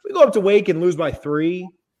go up to Wake and lose by 3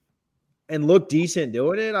 and look decent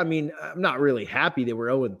doing it. I mean, I'm not really happy that we're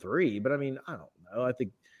 0-3, but I mean, I don't know. I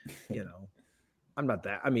think, I'm not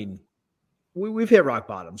that. I mean, we've hit rock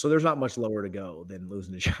bottom, so there's not much lower to go than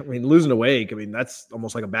losing to Wake. I mean, that's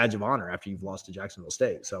almost like a badge of honor after you've lost to Jacksonville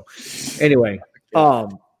State. So anyway, as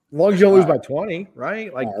long as you don't lose by 20,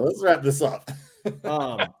 right? Like, all right, let's wrap this up.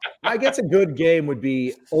 I guess a good game would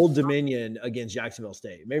be Old Dominion against Jacksonville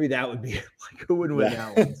State. Maybe that would be like who would win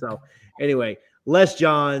that one. So anyway, Les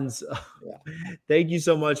Johns, thank you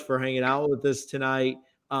so much for hanging out with us tonight.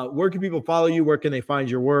 Where can people follow you? Where can they find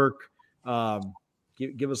your work?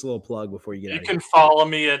 Give us a little plug before you get out of here. You can follow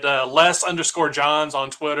me at Les_Johns on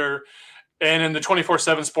Twitter and in the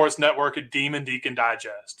 24/7 Sports Network at Demon Deacon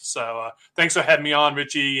Digest. So thanks for having me on,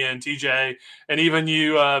 Richie and TJ, and even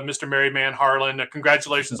you, Mr. Married Man Harlan.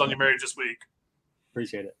 Congratulations on your marriage this week.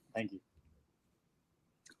 Appreciate it. Thank you.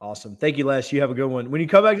 Awesome. Thank you, Les. You have a good one. When you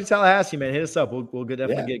come back to Tallahassee, man, hit us up. We'll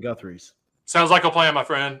definitely get Guthrie's. Sounds like a plan, my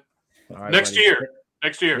friend. All right, Next year.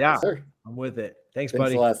 Yeah, yes, I'm with it. Thanks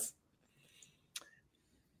buddy. Les.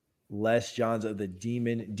 Les Johns of the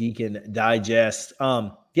Demon Deacon Digest. I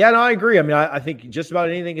agree. I mean, I think just about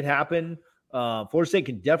anything could happen. Florida State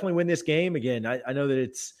can definitely win this game. Again, I know that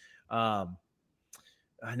it's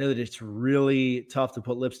really tough to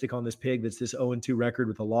put lipstick on this pig that's this 0-2 record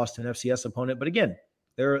with a loss to an FCS opponent. But again,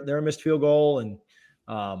 they're a missed field goal and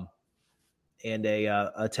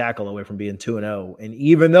a tackle away from being 2-0. And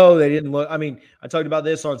even though they didn't look, I mean, I talked about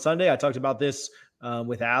this on Sunday. I talked about this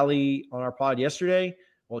with Allie on our pod yesterday.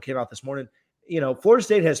 Well, it came out this morning. Florida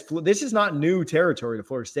State this is not new territory to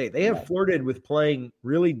Florida State. They have flirted with playing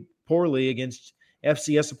really poorly against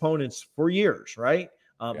FCS opponents for years, right?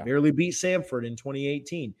 Barely beat Samford in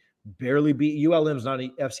 2018. Barely beat ULM's not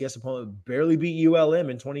an FCS opponent. Barely beat ULM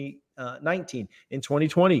in 2019. In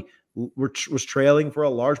 2020, was trailing for a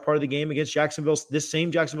large part of the game against this same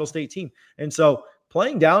Jacksonville State team. And so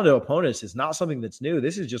playing down to opponents is not something that's new.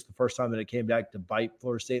 This is just the first time that it came back to bite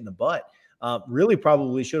Florida State in the butt. Really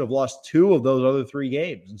probably should have lost 2 of those other 3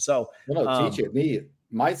 games. And so,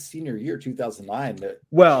 my senior year, 2009,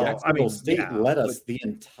 Jacksonville State led us the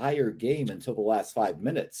entire game until the last 5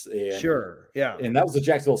 minutes. And, sure. Yeah. And that was a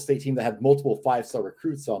Jacksonville State team that had multiple 5-star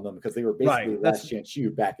recruits on them because they were basically Last Chance U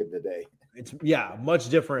back in the day. It's much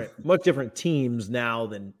different teams now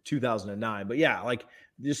than 2009. But yeah, like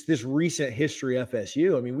this recent history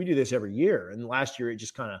FSU. I mean, we do this every year. And last year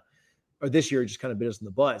this year it just kind of bit us in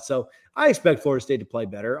the butt. So I expect Florida State to play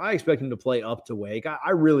better. I expect them to play up to Wake.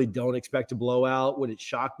 I really don't expect a blowout. Would it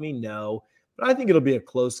shock me? No. But I think it'll be a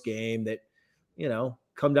close game that,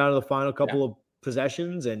 come down to the final couple of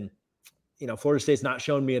possessions. And, Florida State's not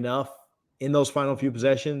shown me enough in those final few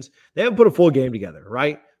possessions. They haven't put a full game together,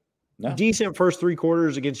 right? No. Decent first 3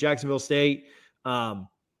 quarters against Jacksonville State.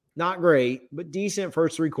 Not great, but decent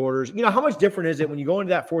first 3 quarters. How much different is it when you go into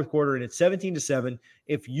that 4th quarter and it's 17-7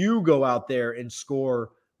 if you go out there and score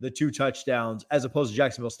the 2 touchdowns as opposed to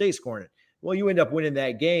Jacksonville State scoring it? Well, you end up winning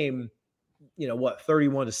that game,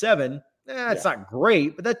 31-7. It's not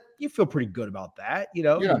great, but that you feel pretty good about that.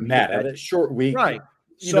 You're not mad at it. Short week. Right.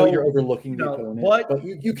 You're overlooking the opponent. But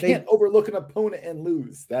you can't overlook an opponent and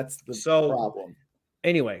lose. That's the problem.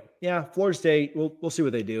 Anyway, Florida State, we'll see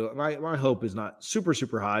what they do. My hope is not super,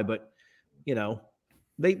 super high, but,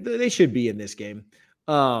 they should be in this game.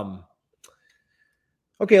 Okay,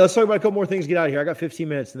 let's talk about a couple more things. Get out of here. I got 15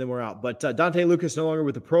 minutes and then we're out. But Dante Lucas no longer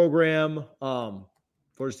with the program. Florida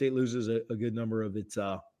Florida State loses a good number of its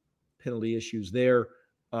penalty issues there.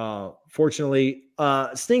 Fortunately,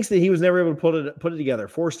 stinks that he was never able to put it together.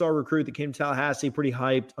 4-star recruit that came to Tallahassee, pretty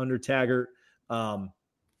hyped under Taggart, and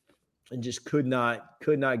just could not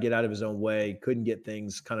get out of his own way. Couldn't get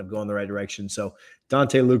things kind of going the right direction. So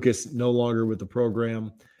Dante Lucas no longer with the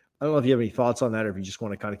program. I don't know if you have any thoughts on that, or if you just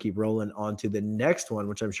want to kind of keep rolling on to the next one,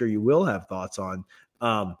 which I'm sure you will have thoughts on.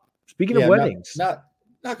 Speaking of weddings, not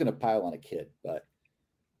going to pile on a kid, but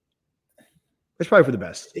it's probably for the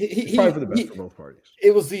best. It's probably for the best for both parties.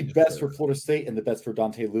 It was the best for Florida State and the best for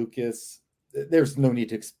Dante Lucas. There's no need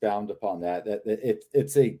to expound upon that.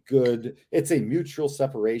 It's a mutual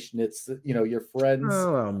separation. It's, your friends. I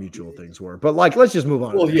don't know how mutual things were, but let's just move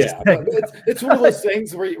on. Well, yeah, it's one of those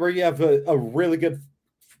things where you have a really good,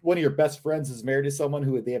 one of your best friends is married to someone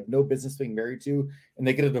who they have no business being married to, and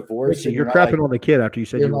they get a divorce. Richie, you're crapping on the kid after you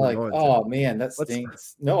said you were like, oh man, that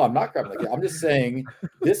stinks. No, I'm not crapping on the kid. I'm just saying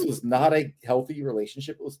this was not a healthy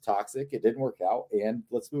relationship. It was toxic. It didn't work out, and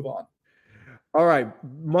let's move on. All right,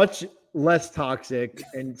 much less toxic,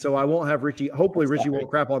 and so I won't have Richie. Hopefully, Richie won't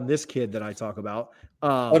crap on this kid that I talk about.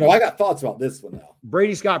 Oh no, I got thoughts about this one now.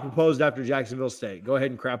 Brady Scott proposed after Jacksonville State. Go ahead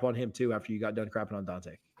and crap on him too after you got done crapping on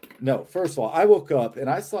Dante. No, first of all, I woke up and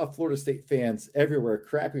I saw Florida State fans everywhere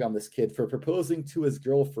crapping on this kid for proposing to his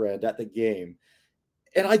girlfriend at the game.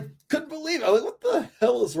 And I couldn't believe it. I was like, what the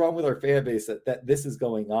hell is wrong with our fan base that this is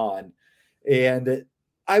going on? And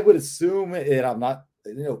I would assume, and I'm not,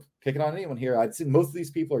 picking on anyone here, I'd say most of these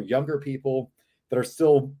people are younger people that are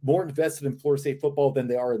still more invested in Florida State football than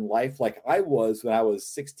they are in life, like I was when I was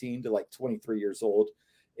 16 to 23 years old,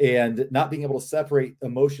 and not being able to separate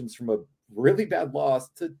emotions from a really bad loss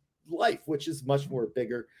to life, which is much more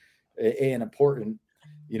bigger and important.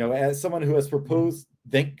 As someone who has proposed,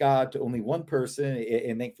 thank God, to only one person,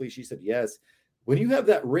 and thankfully she said yes. When you have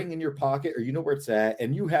that ring in your pocket, or you know where it's at,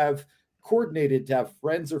 and you have coordinated to have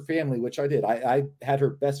friends or family, which I did. I had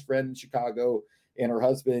her best friend in Chicago and her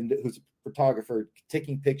husband, who's a photographer,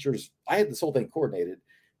 taking pictures. I had this whole thing coordinated.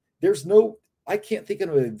 I can't think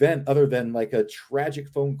of an event other than a tragic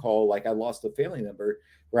phone call, like I lost a family member,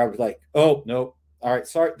 where I was like, oh, no, all right,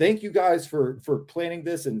 sorry. Thank you guys for planning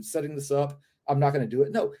this and setting this up. I'm not going to do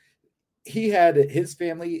it. No, he had his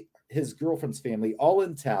family, his girlfriend's family, all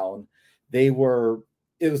in town.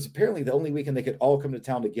 It was apparently the only weekend they could all come to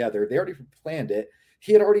town together. They already planned it.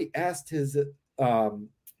 He had already asked his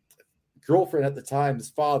girlfriend at the time,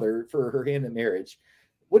 his father, for her hand in marriage.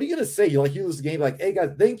 What are you going to say? You lose the game, hey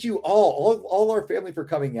guys, thank you all our family for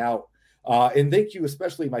coming out. And thank you,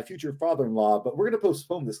 especially my future father-in-law, but we're going to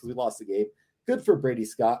postpone this because we lost the game. Good for Brady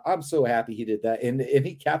Scott. I'm so happy he did that. And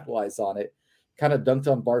he capitalized on it, kind of dunked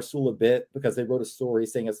on Barstool a bit because they wrote a story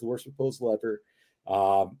saying it's the worst proposal ever.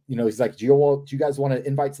 He's like, do you guys want to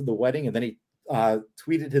invite to the wedding? And then he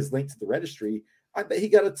tweeted his link to the registry. I bet he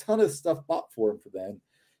got a ton of stuff bought for him for then.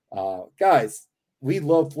 Guys, we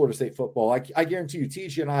love Florida State football. I guarantee you,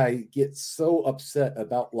 TJ and I get so upset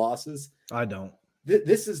about losses. I don't.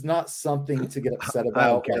 This is not something to get upset about. I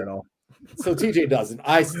don't care at all. So TJ doesn't.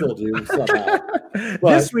 I still do somehow.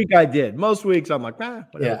 This week I did. Most weeks I'm like, whatever.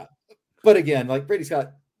 Yeah. But again, Brady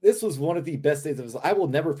Scott, this was one of the best days of his life. I will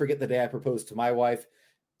never forget the day I proposed to my wife.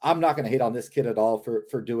 I'm not going to hate on this kid at all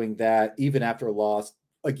for doing that, even after a loss.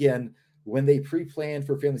 Again, when they pre-planned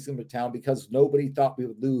for family coming to town because nobody thought we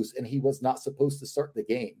would lose, and he was not supposed to start the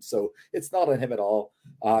game. So it's not on him at all.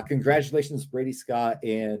 Congratulations, Brady Scott,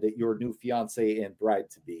 and your new fiance and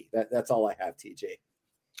bride-to-be. That's all I have, TJ.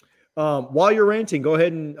 While you're ranting, go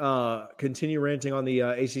ahead and continue ranting on the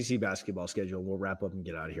ACC basketball schedule. We'll wrap up and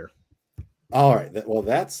get out of here. All right. Well,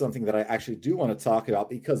 that's something that I actually do want to talk about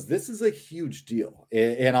because this is a huge deal,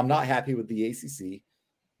 and I'm not happy with the ACC.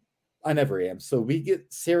 I never am. So we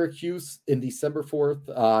get Syracuse in December 4th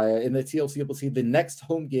in the TLC. The next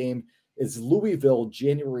home game is Louisville,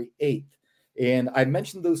 January 8th. And I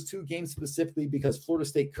mentioned those two games specifically because Florida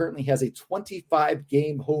State currently has a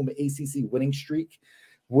 25-game home ACC winning streak,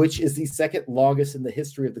 which is the second longest in the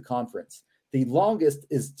history of the conference. The longest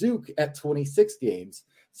is Duke at 26 games.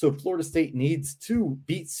 So Florida State needs to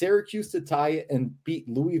beat Syracuse to tie it and beat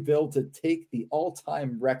Louisville to take the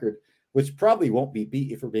all-time record, which probably won't be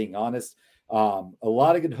beat if we're being honest. A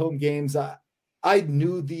lot of good home games. I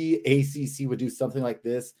knew the ACC would do something like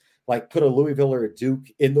this, like put a Louisville or a Duke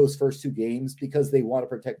in those first two games because they want to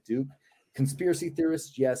protect Duke. Conspiracy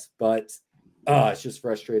theorists, yes, but it's just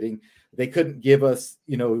frustrating. They couldn't give us,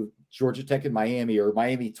 Georgia Tech and Miami or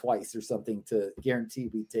Miami twice or something to guarantee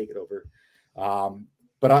we'd take it over.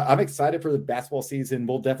 But I'm excited for the basketball season.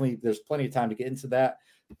 There's plenty of time to get into that.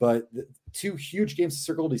 But the two huge games to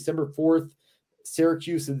circle, December 4th,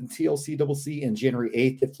 Syracuse and TLC Double C in January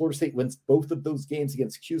 8th. If Florida State wins both of those games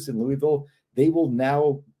against Cuse and Louisville, they will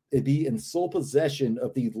now be in sole possession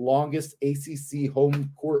of the longest ACC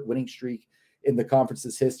home court winning streak in the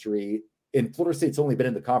conference's history. And Florida State's only been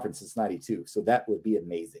in the conference since '92, so that would be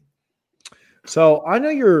amazing. So I know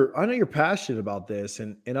you're passionate about this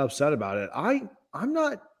and upset about it. I'm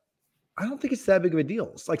not. I don't think it's that big of a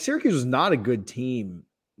deal. It's like Syracuse was not a good team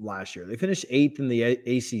last year. They finished 8th in the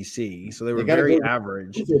ACC, so they were very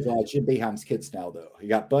average. Jim Boeheim's kids now, though. You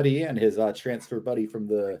got Buddy and his transfer buddy from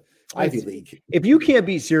the Ivy League. If you can't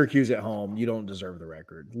beat Syracuse at home, you don't deserve the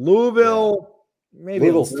record. Louisville,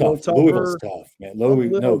 maybe Louisville's tough. Louisville's tough, man.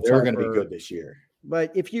 They're going to be good this year.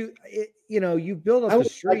 But if you build up the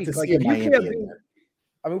streak, like if you can't beat,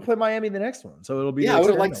 we play Miami the next one, so it'll be. Yeah, I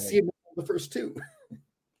would like to see the first two.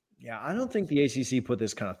 Yeah, I don't think the ACC put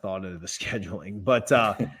this kind of thought into the scheduling, but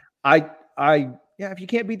if you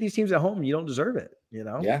can't beat these teams at home, you don't deserve it, you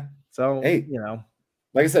know? Yeah. So, hey,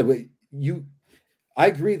 like I said, I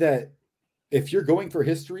agree that if you're going for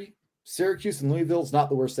history, Syracuse and Louisville is not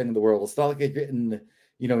the worst thing in the world. It's not like they're getting,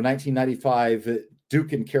 1995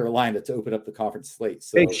 Duke and Carolina to open up the conference slate.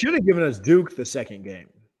 So they should have given us Duke the second game.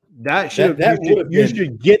 You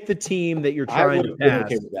should get the team that you're trying to pass.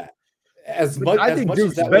 Okay with that. As much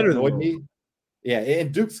as that better annoyed me. Yeah,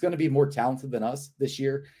 and Duke's going to be more talented than us this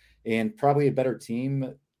year and probably a better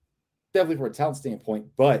team, definitely from a talent standpoint.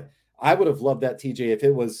 But I would have loved that, TJ, if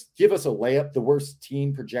it was give us a layup, the worst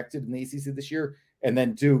team projected in the ACC this year, and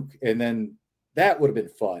then Duke, and then that would have been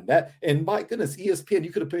fun. And my goodness, ESPN,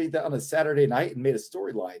 you could have played that on a Saturday night and made a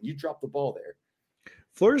storyline. You dropped the ball there.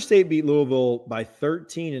 Florida State beat Louisville by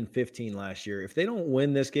 13 and 15 last year. If they don't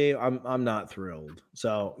win this game, I'm not thrilled.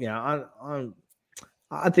 So,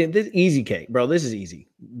 I think this is easy cake, bro. This is easy.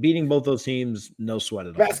 Beating both those teams, no sweat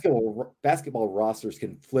at all. Basketball rosters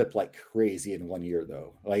can flip like crazy in 1 year,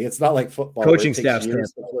 though. Like it's not like football. Coaching staffs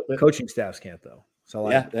can't. Coaching staffs can't, though. So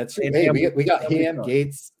that's true. Hey, we got Ham,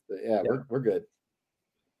 Gates. Yeah, we're good.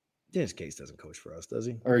 Dennis Gates doesn't coach for us, does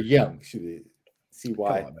he? Or Young? See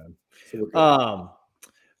why? Come on, man. So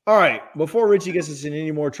all right. Before Richie gets us in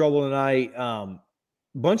any more trouble tonight,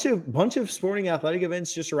 bunch of sporting athletic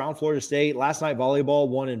events just around Florida State. Last night, volleyball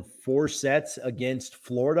won in 4 sets against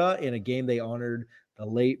Florida in a game they honored the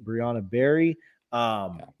late Brianna Berry.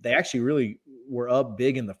 They actually really were up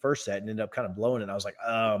big in the first set and ended up kind of blowing it. I was like,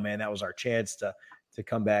 oh man, that was our chance to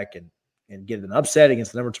come back and get an upset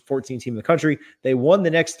against the number 14 team in the country. They won the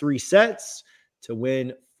next 3 sets to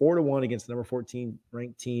win 4-1 against the number 14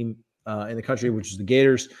 ranked team in the country, which is the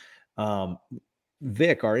Gators.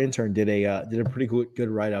 Vic, our intern, did a pretty good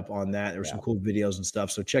write-up on that. There were some cool videos and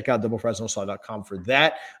stuff. So check out doublefresnosaw.com for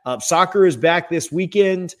that. Soccer is back this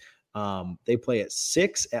weekend. They play at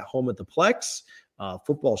 6 at home at the Plex.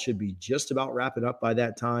 Football should be just about wrapping up by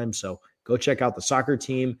that time. So go check out the soccer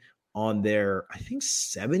team on their, I think,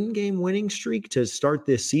 7-game winning streak to start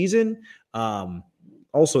this season.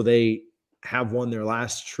 Also, they have won their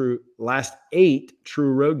last 8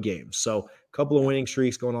 true road games. So a couple of winning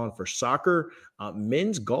streaks going on for soccer.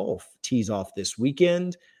 Men's golf tees off this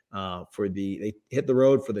weekend they hit the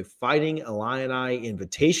road for the Fighting Illini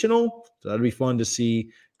Invitational. So that'll be fun to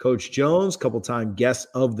see Coach Jones, couple-time guest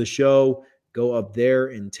of the show, go up there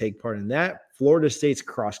and take part in that. Florida State's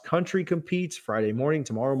cross country competes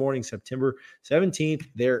tomorrow morning, September 17th.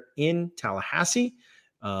 They're in Tallahassee.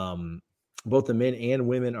 Both the men and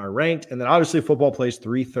women are ranked. And then obviously football plays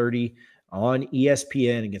 3:30 on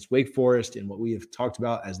ESPN against Wake Forest in what we have talked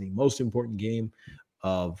about as the most important game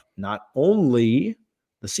of not only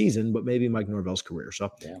the season, but maybe Mike Norvell's career.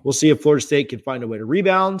 So we'll see if Florida State can find a way to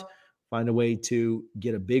rebound, find a way to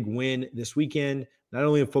get a big win this weekend, not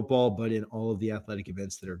only in football, but in all of the athletic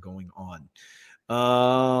events that are going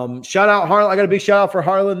on. Shout out Harlan. I got a big shout out for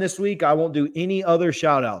Harlan this week. I won't do any other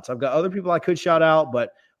shout outs. I've got other people I could shout out,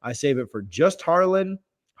 but I save it for just Harlan.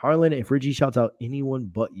 Harlan, if Richie shouts out anyone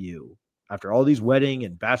but you, after all these wedding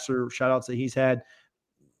and bachelor shout outs that he's had,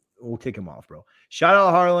 we'll kick him off, bro. Shout out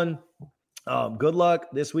Harlan. Good luck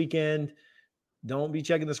this weekend. Don't be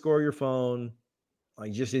checking the score of your phone.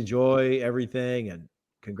 Like, just enjoy everything and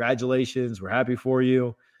congratulations. We're happy for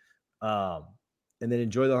you. And then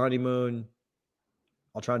enjoy the honeymoon.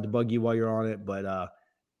 I'll try not to bug you while you're on it, but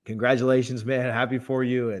congratulations, man. Happy for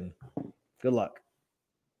you and good luck.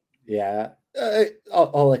 Yeah.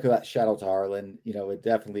 I'll echo that. Shout out to Harlan. It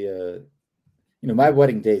definitely my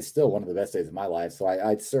wedding day is still one of the best days of my life. So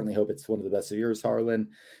I certainly hope it's one of the best of yours, Harlan.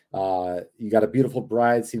 You got a beautiful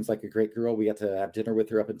bride. Seems like a great girl. We got to have dinner with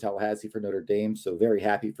her up in Tallahassee for Notre Dame. So very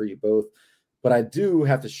happy for you both. But I do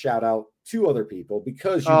have to shout out two other people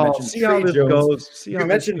because you mentioned Trey Jones. You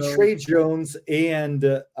mentioned Trey Jones and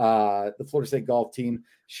the Florida State golf team.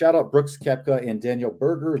 Shout out Brooks Koepka and Daniel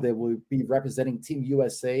Berger. They will be representing Team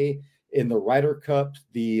USA in the Ryder Cup,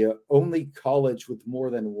 the only college with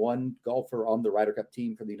more than one golfer on the Ryder Cup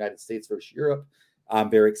team for the United States versus Europe. I'm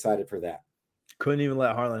very excited for that. Couldn't even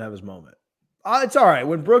let Harlan have his moment. It's all right.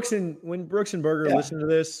 When Brooks and Berger listen to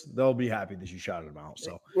this, they'll be happy that you shouted them out.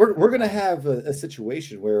 So we're going to have a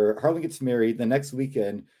situation where Harlan gets married. The next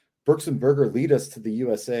weekend, Brooks and Berger lead us to the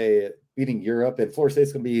USA, beating Europe, and Florida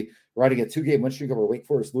State's going to be riding a 2-game win streak over Wake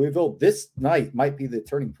Forest, Louisville. This night might be the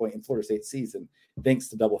turning point in Florida State's season, thanks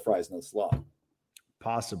to Double Fries No Slaw.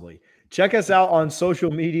 Possibly. Check us out on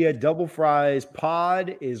social media. Double Fries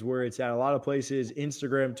Pod is where it's at a lot of places.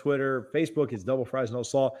 Instagram, Twitter, Facebook is Double Fries No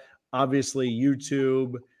Slaw. Obviously,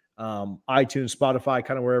 YouTube, iTunes, Spotify,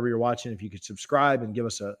 kind of wherever you're watching. If you could subscribe and give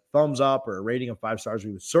us a thumbs up or a rating of 5 stars,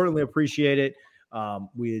 we would certainly appreciate it.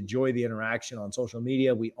 We enjoy the interaction on social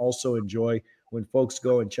media. We also enjoy when folks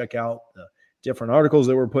go and check out the different articles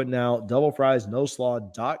that we're putting out.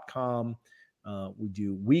 doublefriesnoslaw.com. We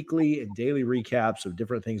do weekly and daily recaps of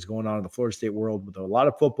different things going on in the Florida State world with a lot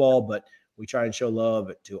of football, but we try and show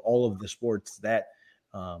love to all of the sports that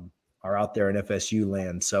are out there in FSU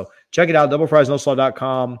land. So check it out,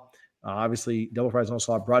 doublefriesnoslaw.com. Obviously, Double Fries No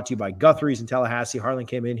Slaw brought to you by Guthrie's in Tallahassee. Harlan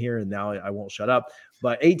came in here, and now I won't shut up.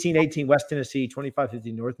 But 1818 West Tennessee,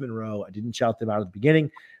 2550 North Monroe. I didn't shout them out at the beginning.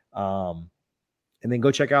 And then go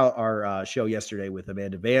check out our show yesterday with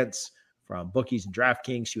Amanda Vance from Bookies and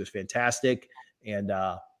DraftKings. She was fantastic, and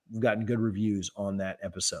we've gotten good reviews on that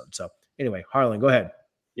episode. So anyway, Harlan, go ahead.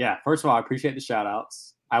 Yeah, first of all, I appreciate the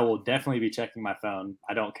shout-outs. I will definitely be checking my phone.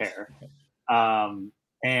 I don't care.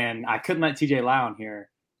 And I couldn't let TJ lie on here.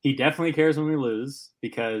 He definitely cares when we lose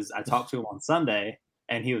because I talked to him on Sunday,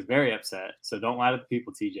 and he was very upset. So don't lie to the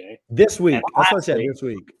people, TJ. This week. That's what I said, this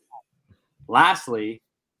week. Lastly,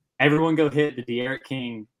 everyone go hit the De'Aaron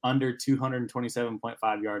King under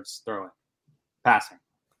 227.5 yards passing.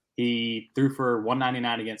 He threw for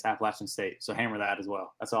 199 against Appalachian State. So hammer that as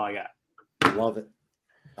well. That's all I got. Love it.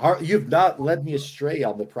 You've not led me astray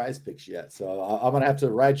on the prize picks yet, so I'm going to have to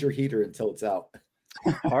ride your heater until it's out.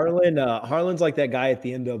 Harlan's like that guy at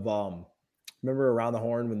the end of remember Around the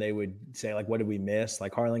Horn when they would say like, what did we miss?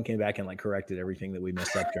 Like Harlan came back and like corrected everything that we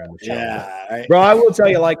missed up during the show. Yeah, right. Bro, I will tell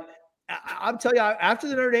you, like I'll tell you, after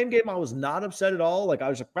the Notre Dame game, I was not upset at all. Like I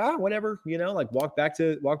was like, whatever, like walk back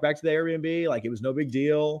to the Airbnb. Like it was no big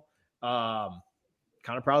deal. Kind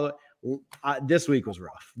of proud of it. This week was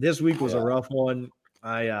rough. This week was a rough one.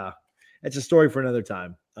 It's a story for another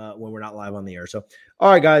time when we're not live on the air. So,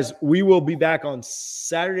 all right, guys, we will be back on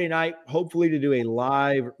Saturday night, hopefully to do a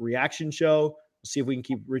live reaction show. We'll see if we can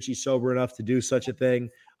keep Richie sober enough to do such a thing.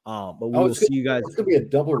 But we will see you guys. It's going to be a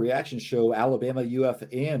double reaction show: Alabama, UF,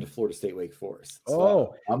 and Florida State, Wake Forest.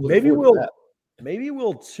 So maybe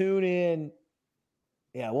we'll tune in.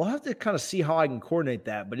 Yeah, we'll have to kind of see how I can coordinate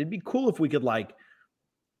that. But it'd be cool if we could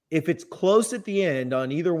if it's close at the end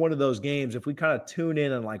on either one of those games, if we kind of tune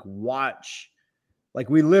in and watch,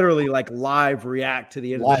 we literally live react to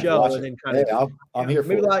the end of the show, and then kind of I'm here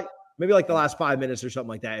for it. Maybe the last 5 minutes or something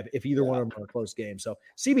like that. If either one of them are a close game. So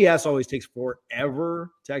CBS always takes forever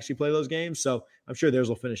to actually play those games. So I'm sure theirs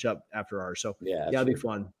will finish up after ours. So it'll be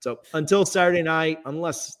fun. So until Saturday night,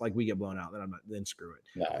 unless we get blown out, then screw it.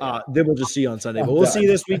 Then we'll just see you on Sunday. But we'll see you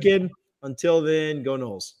this weekend. Until then, go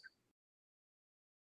Noles.